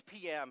 6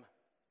 p.m.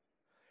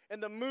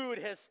 And the mood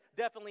has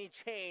definitely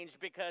changed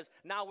because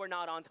now we're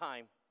not on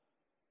time.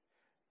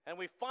 And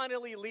we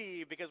finally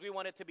leave because we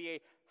want it to be a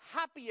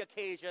happy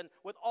occasion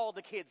with all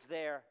the kids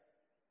there.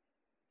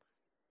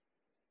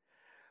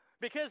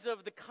 Because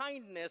of the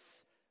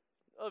kindness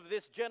of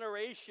this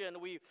generation,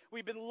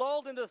 we've been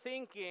lulled into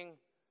thinking,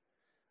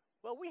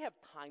 well, we have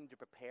time to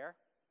prepare.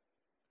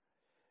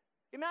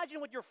 Imagine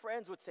what your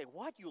friends would say.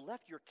 What, you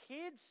left your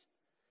kids?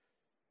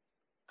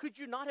 Could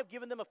you not have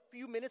given them a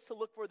few minutes to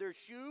look for their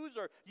shoes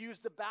or use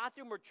the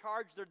bathroom or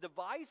charge their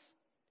device?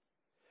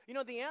 You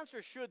know, the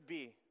answer should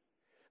be,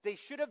 they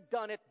should have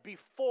done it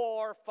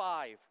before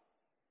 5.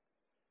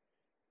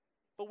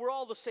 But we're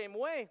all the same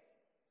way.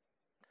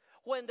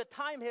 When the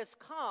time has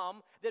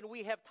come, then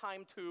we have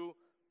time to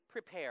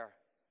prepare.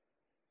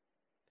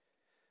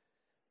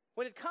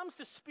 When it comes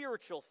to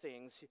spiritual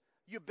things,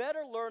 you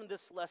better learn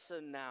this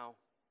lesson now.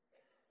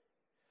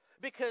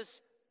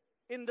 Because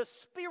in the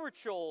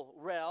spiritual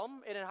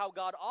realm and in how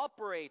God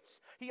operates,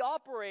 He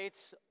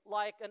operates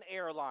like an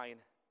airline.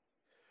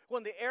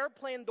 When the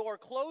airplane door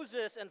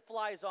closes and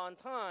flies on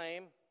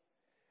time,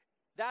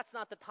 that's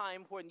not the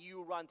time when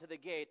you run to the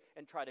gate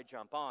and try to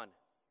jump on.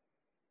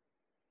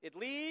 It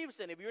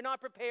leaves, and if you're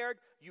not prepared,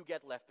 you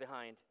get left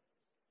behind.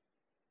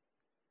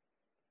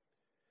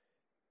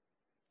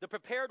 The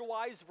prepared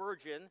wise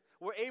virgin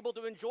were able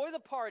to enjoy the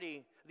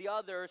party. The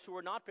others who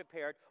were not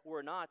prepared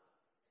were not.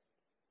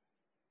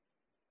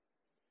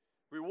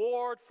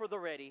 Reward for the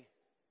ready.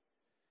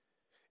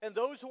 And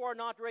those who are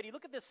not ready,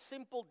 look at this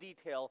simple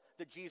detail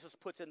that Jesus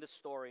puts in this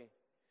story.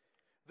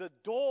 The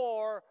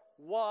door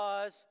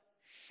was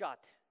shut.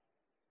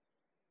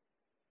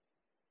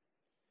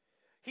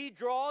 He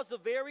draws a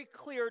very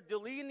clear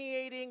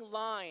delineating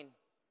line.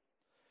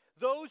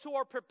 Those who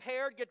are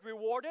prepared get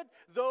rewarded.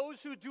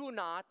 Those who do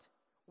not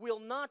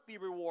will not be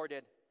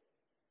rewarded.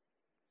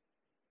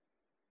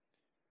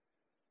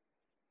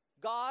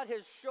 God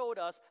has showed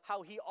us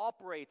how He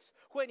operates.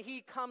 When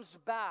He comes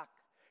back,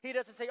 He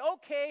doesn't say,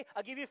 okay,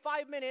 I'll give you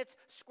 5 minutes,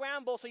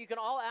 scramble so you can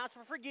all ask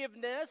for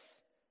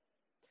forgiveness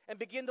and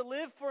begin to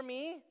live for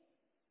me.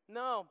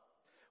 No.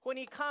 When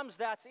He comes,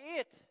 that's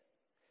it.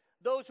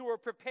 Those who are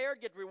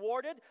prepared get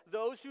rewarded.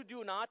 Those who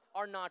do not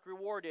are not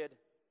rewarded.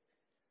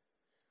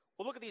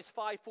 Well, look at these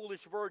 5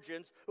 foolish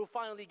virgins who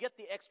finally get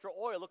the extra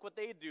oil. Look what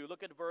they do.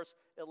 Look at verse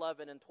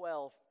 11 and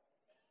 12.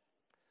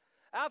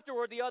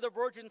 Afterward, the other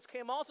virgins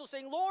came also,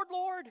 saying, Lord,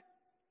 Lord,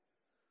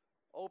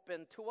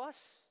 open to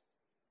us.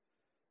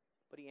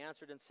 But He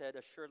answered and said,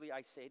 Assuredly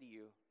I say to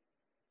you,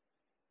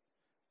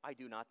 I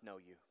do not know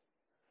you.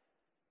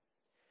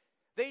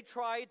 They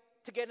tried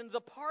to get into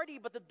the party,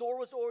 but the door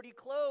was already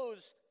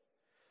closed.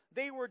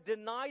 They were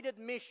denied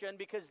admission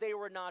because they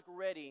were not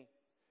ready.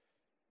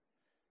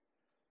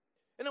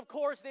 And of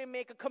course, they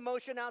make a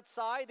commotion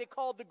outside. They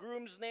called the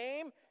groom's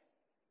name.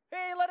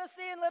 Hey, let us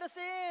in, let us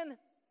in.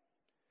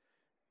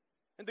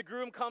 And the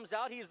groom comes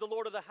out. He is the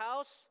Lord of the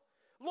house.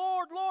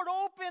 Lord, Lord,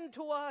 open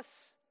to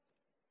us.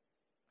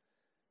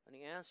 And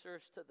He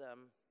answers to them,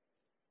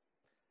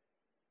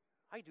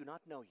 I do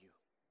not know you.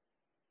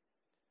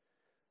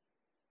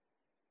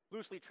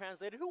 Loosely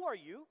translated, who are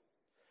you?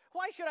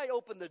 Why should I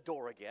open the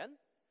door again?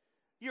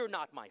 You're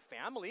not my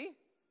family.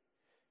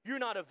 You're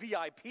not a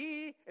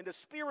VIP in the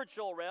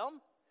spiritual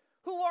realm.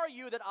 Who are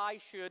you that I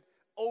should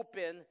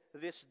open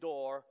this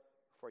door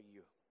for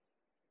you?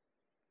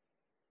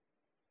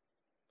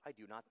 I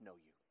do not know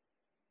you.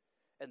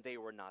 And they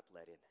were not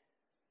let in.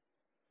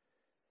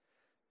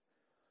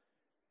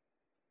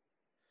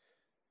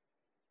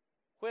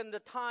 When the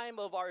time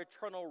of our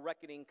eternal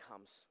reckoning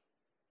comes,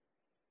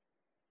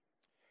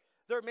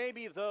 there may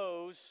be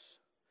those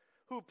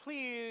who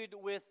plead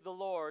with the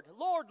Lord,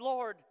 Lord,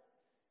 Lord,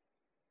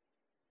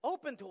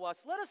 open to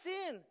us, let us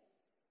in.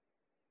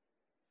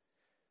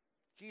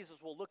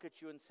 Jesus will look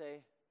at you and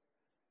say,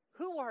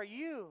 who are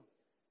you?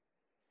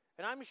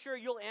 And I'm sure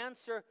you'll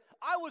answer,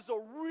 I was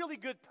a really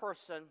good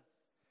person.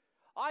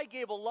 I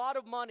gave a lot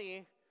of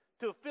money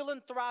to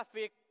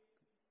philanthropic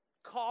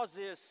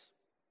causes.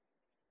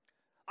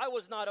 I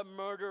was not a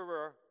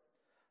murderer.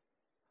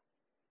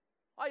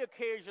 I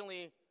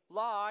occasionally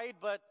lied,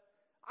 but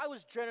I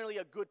was generally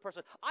a good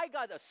person. I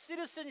got a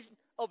Citizen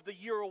of the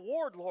Year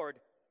award, Lord.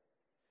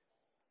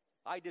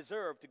 I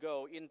deserve to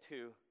go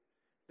into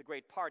the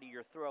great party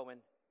you're throwing.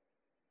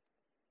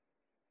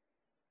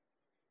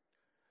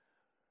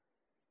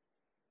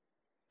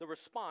 The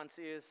response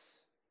is,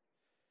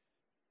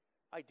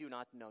 I do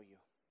not know you.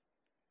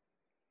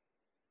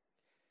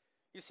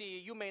 You see,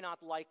 you may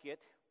not like it,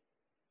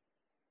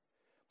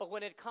 but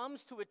when it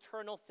comes to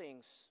eternal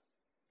things,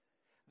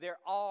 there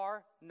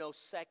are no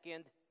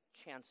second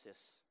chances.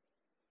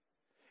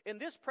 In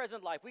this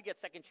present life, we get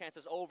second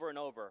chances over and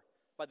over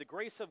by the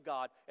grace of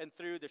God and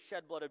through the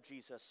shed blood of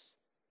Jesus.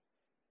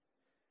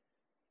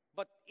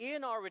 But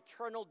in our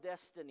eternal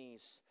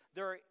destinies,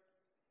 there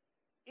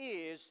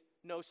is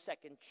no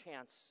second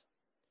chance.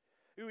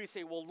 We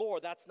say, well,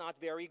 Lord, that's not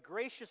very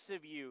gracious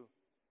of you.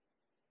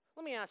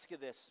 Let me ask you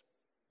this.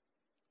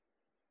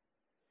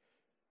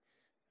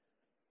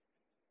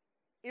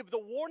 If the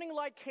warning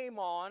light came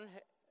on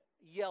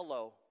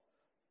yellow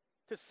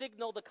to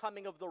signal the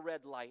coming of the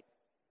red light,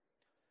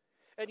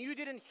 and you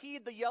didn't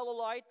heed the yellow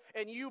light,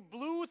 and you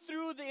blew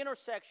through the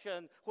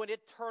intersection when it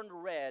turned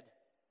red,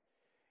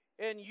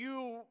 and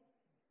you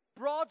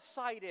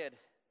broadsided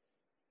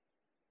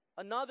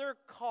another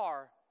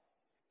car,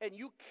 and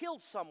you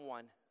killed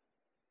someone,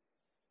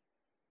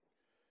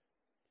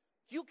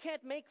 you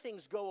can't make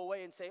things go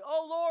away and say,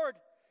 oh Lord,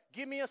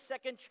 give me a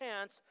second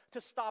chance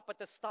to stop at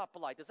the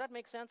stoplight. Does that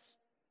make sense?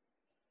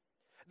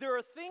 There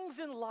are things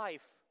in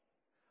life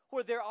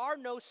where there are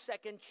no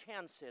second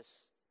chances,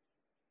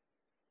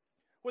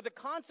 where the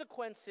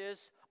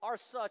consequences are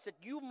such that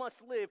you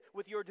must live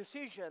with your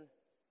decision.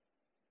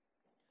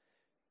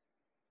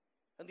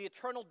 And the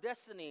eternal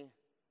destiny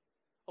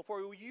of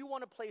where you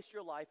want to place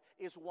your life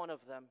is one of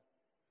them.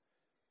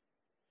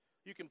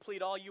 You can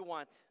plead all you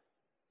want.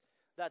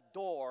 That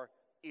door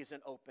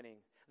isn't opening.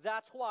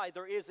 That's why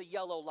there is a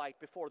yellow light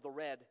before the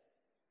red.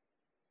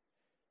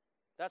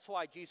 That's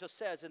why Jesus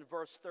says in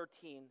verse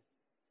 13,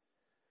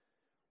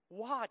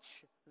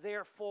 watch,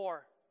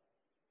 therefore,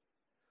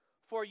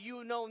 for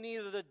you know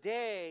neither the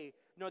day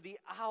nor the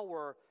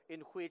hour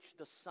in which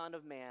the Son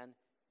of Man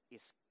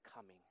is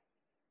coming.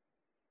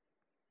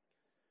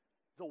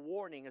 The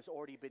warning has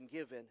already been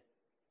given.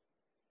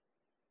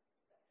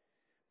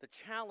 The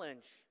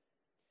challenge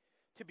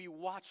to be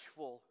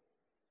watchful,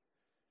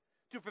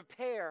 to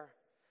prepare,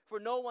 for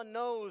no one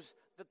knows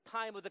the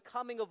time of the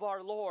coming of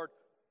our Lord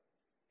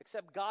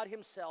except God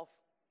Himself.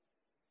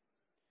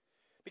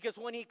 Because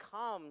when He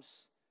comes,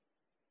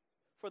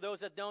 for those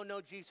that don't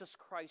know Jesus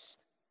Christ,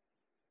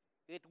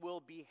 it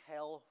will be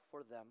hell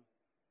for them.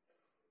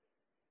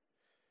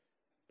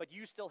 But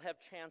you still have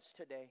chance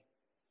today.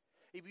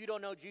 If you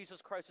don't know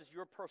Jesus Christ as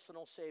your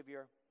personal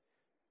Savior,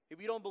 if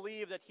you don't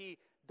believe that He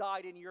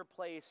died in your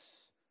place,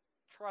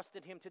 trust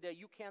in Him today.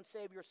 You can't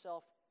save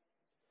yourself.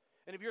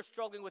 And if you're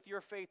struggling with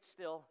your faith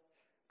still,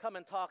 come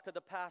and talk to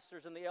the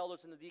pastors and the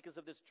elders and the deacons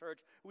of this church.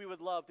 We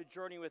would love to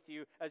journey with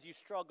you as you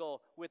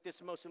struggle with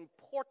this most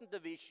important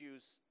of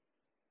issues,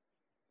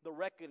 the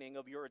reckoning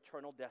of your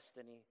eternal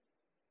destiny.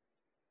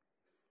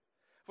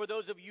 For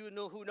those of you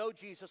who know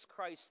Jesus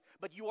Christ,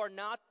 but you are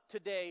not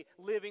today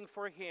living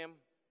for Him,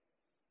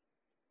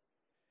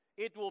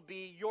 it will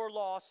be your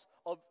loss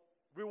of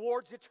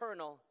rewards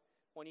eternal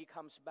when He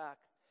comes back.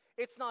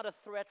 It's not a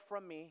threat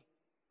from me.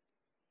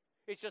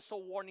 It's just a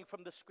warning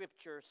from the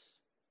Scriptures.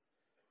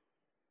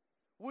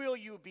 Will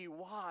you be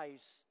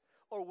wise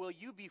or will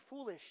you be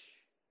foolish?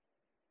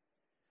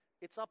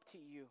 It's up to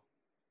you.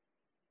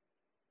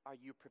 Are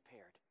you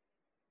prepared?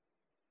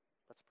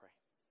 Let's pray.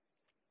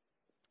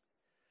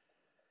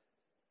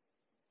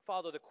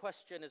 Father, the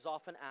question is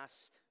often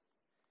asked,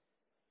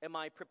 am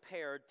I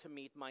prepared to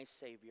meet my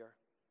Savior?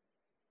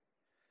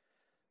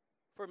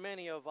 For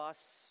many of us,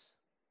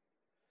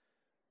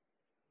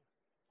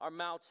 our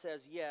mouth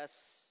says yes,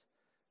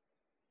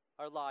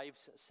 our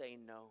lives say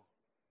no.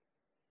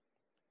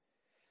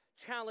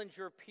 Challenge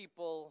your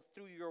people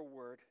through your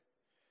word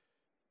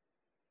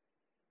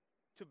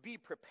to be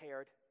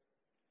prepared,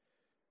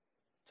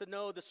 to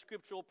know the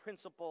scriptural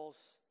principles,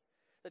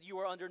 that you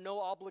are under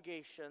no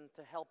obligation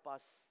to help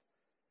us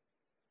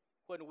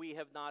when we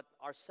have not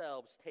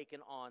ourselves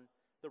taken on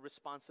the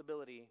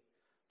responsibility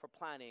for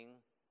planning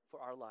for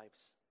our lives.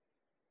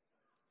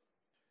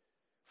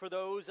 For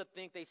those that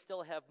think they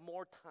still have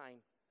more time,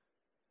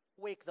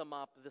 wake them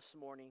up this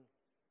morning.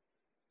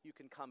 You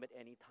can come at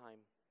any time,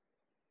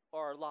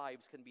 or our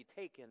lives can be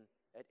taken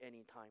at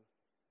any time.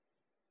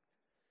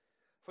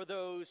 For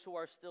those who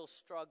are still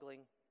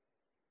struggling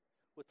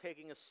with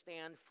taking a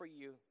stand for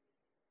you,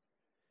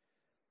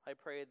 I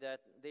pray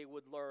that they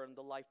would learn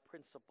the life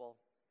principle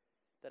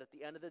that at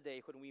the end of the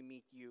day, when we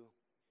meet you,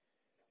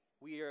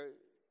 we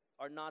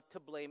are not to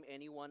blame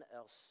anyone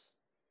else.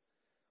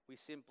 We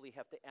simply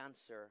have to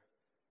answer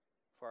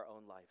for our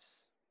own lives.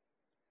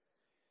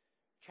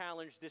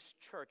 Challenge this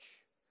church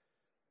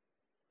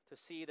to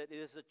see that it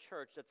is a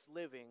church that's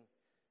living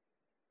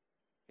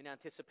in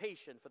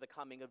anticipation for the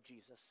coming of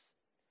Jesus.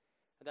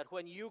 And that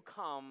when you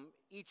come,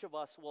 each of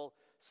us will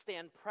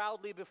stand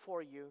proudly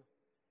before you,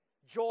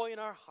 joy in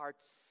our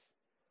hearts,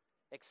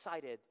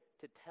 excited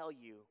to tell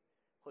you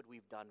what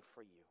we've done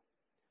for you.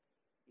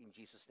 In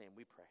Jesus' name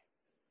we pray.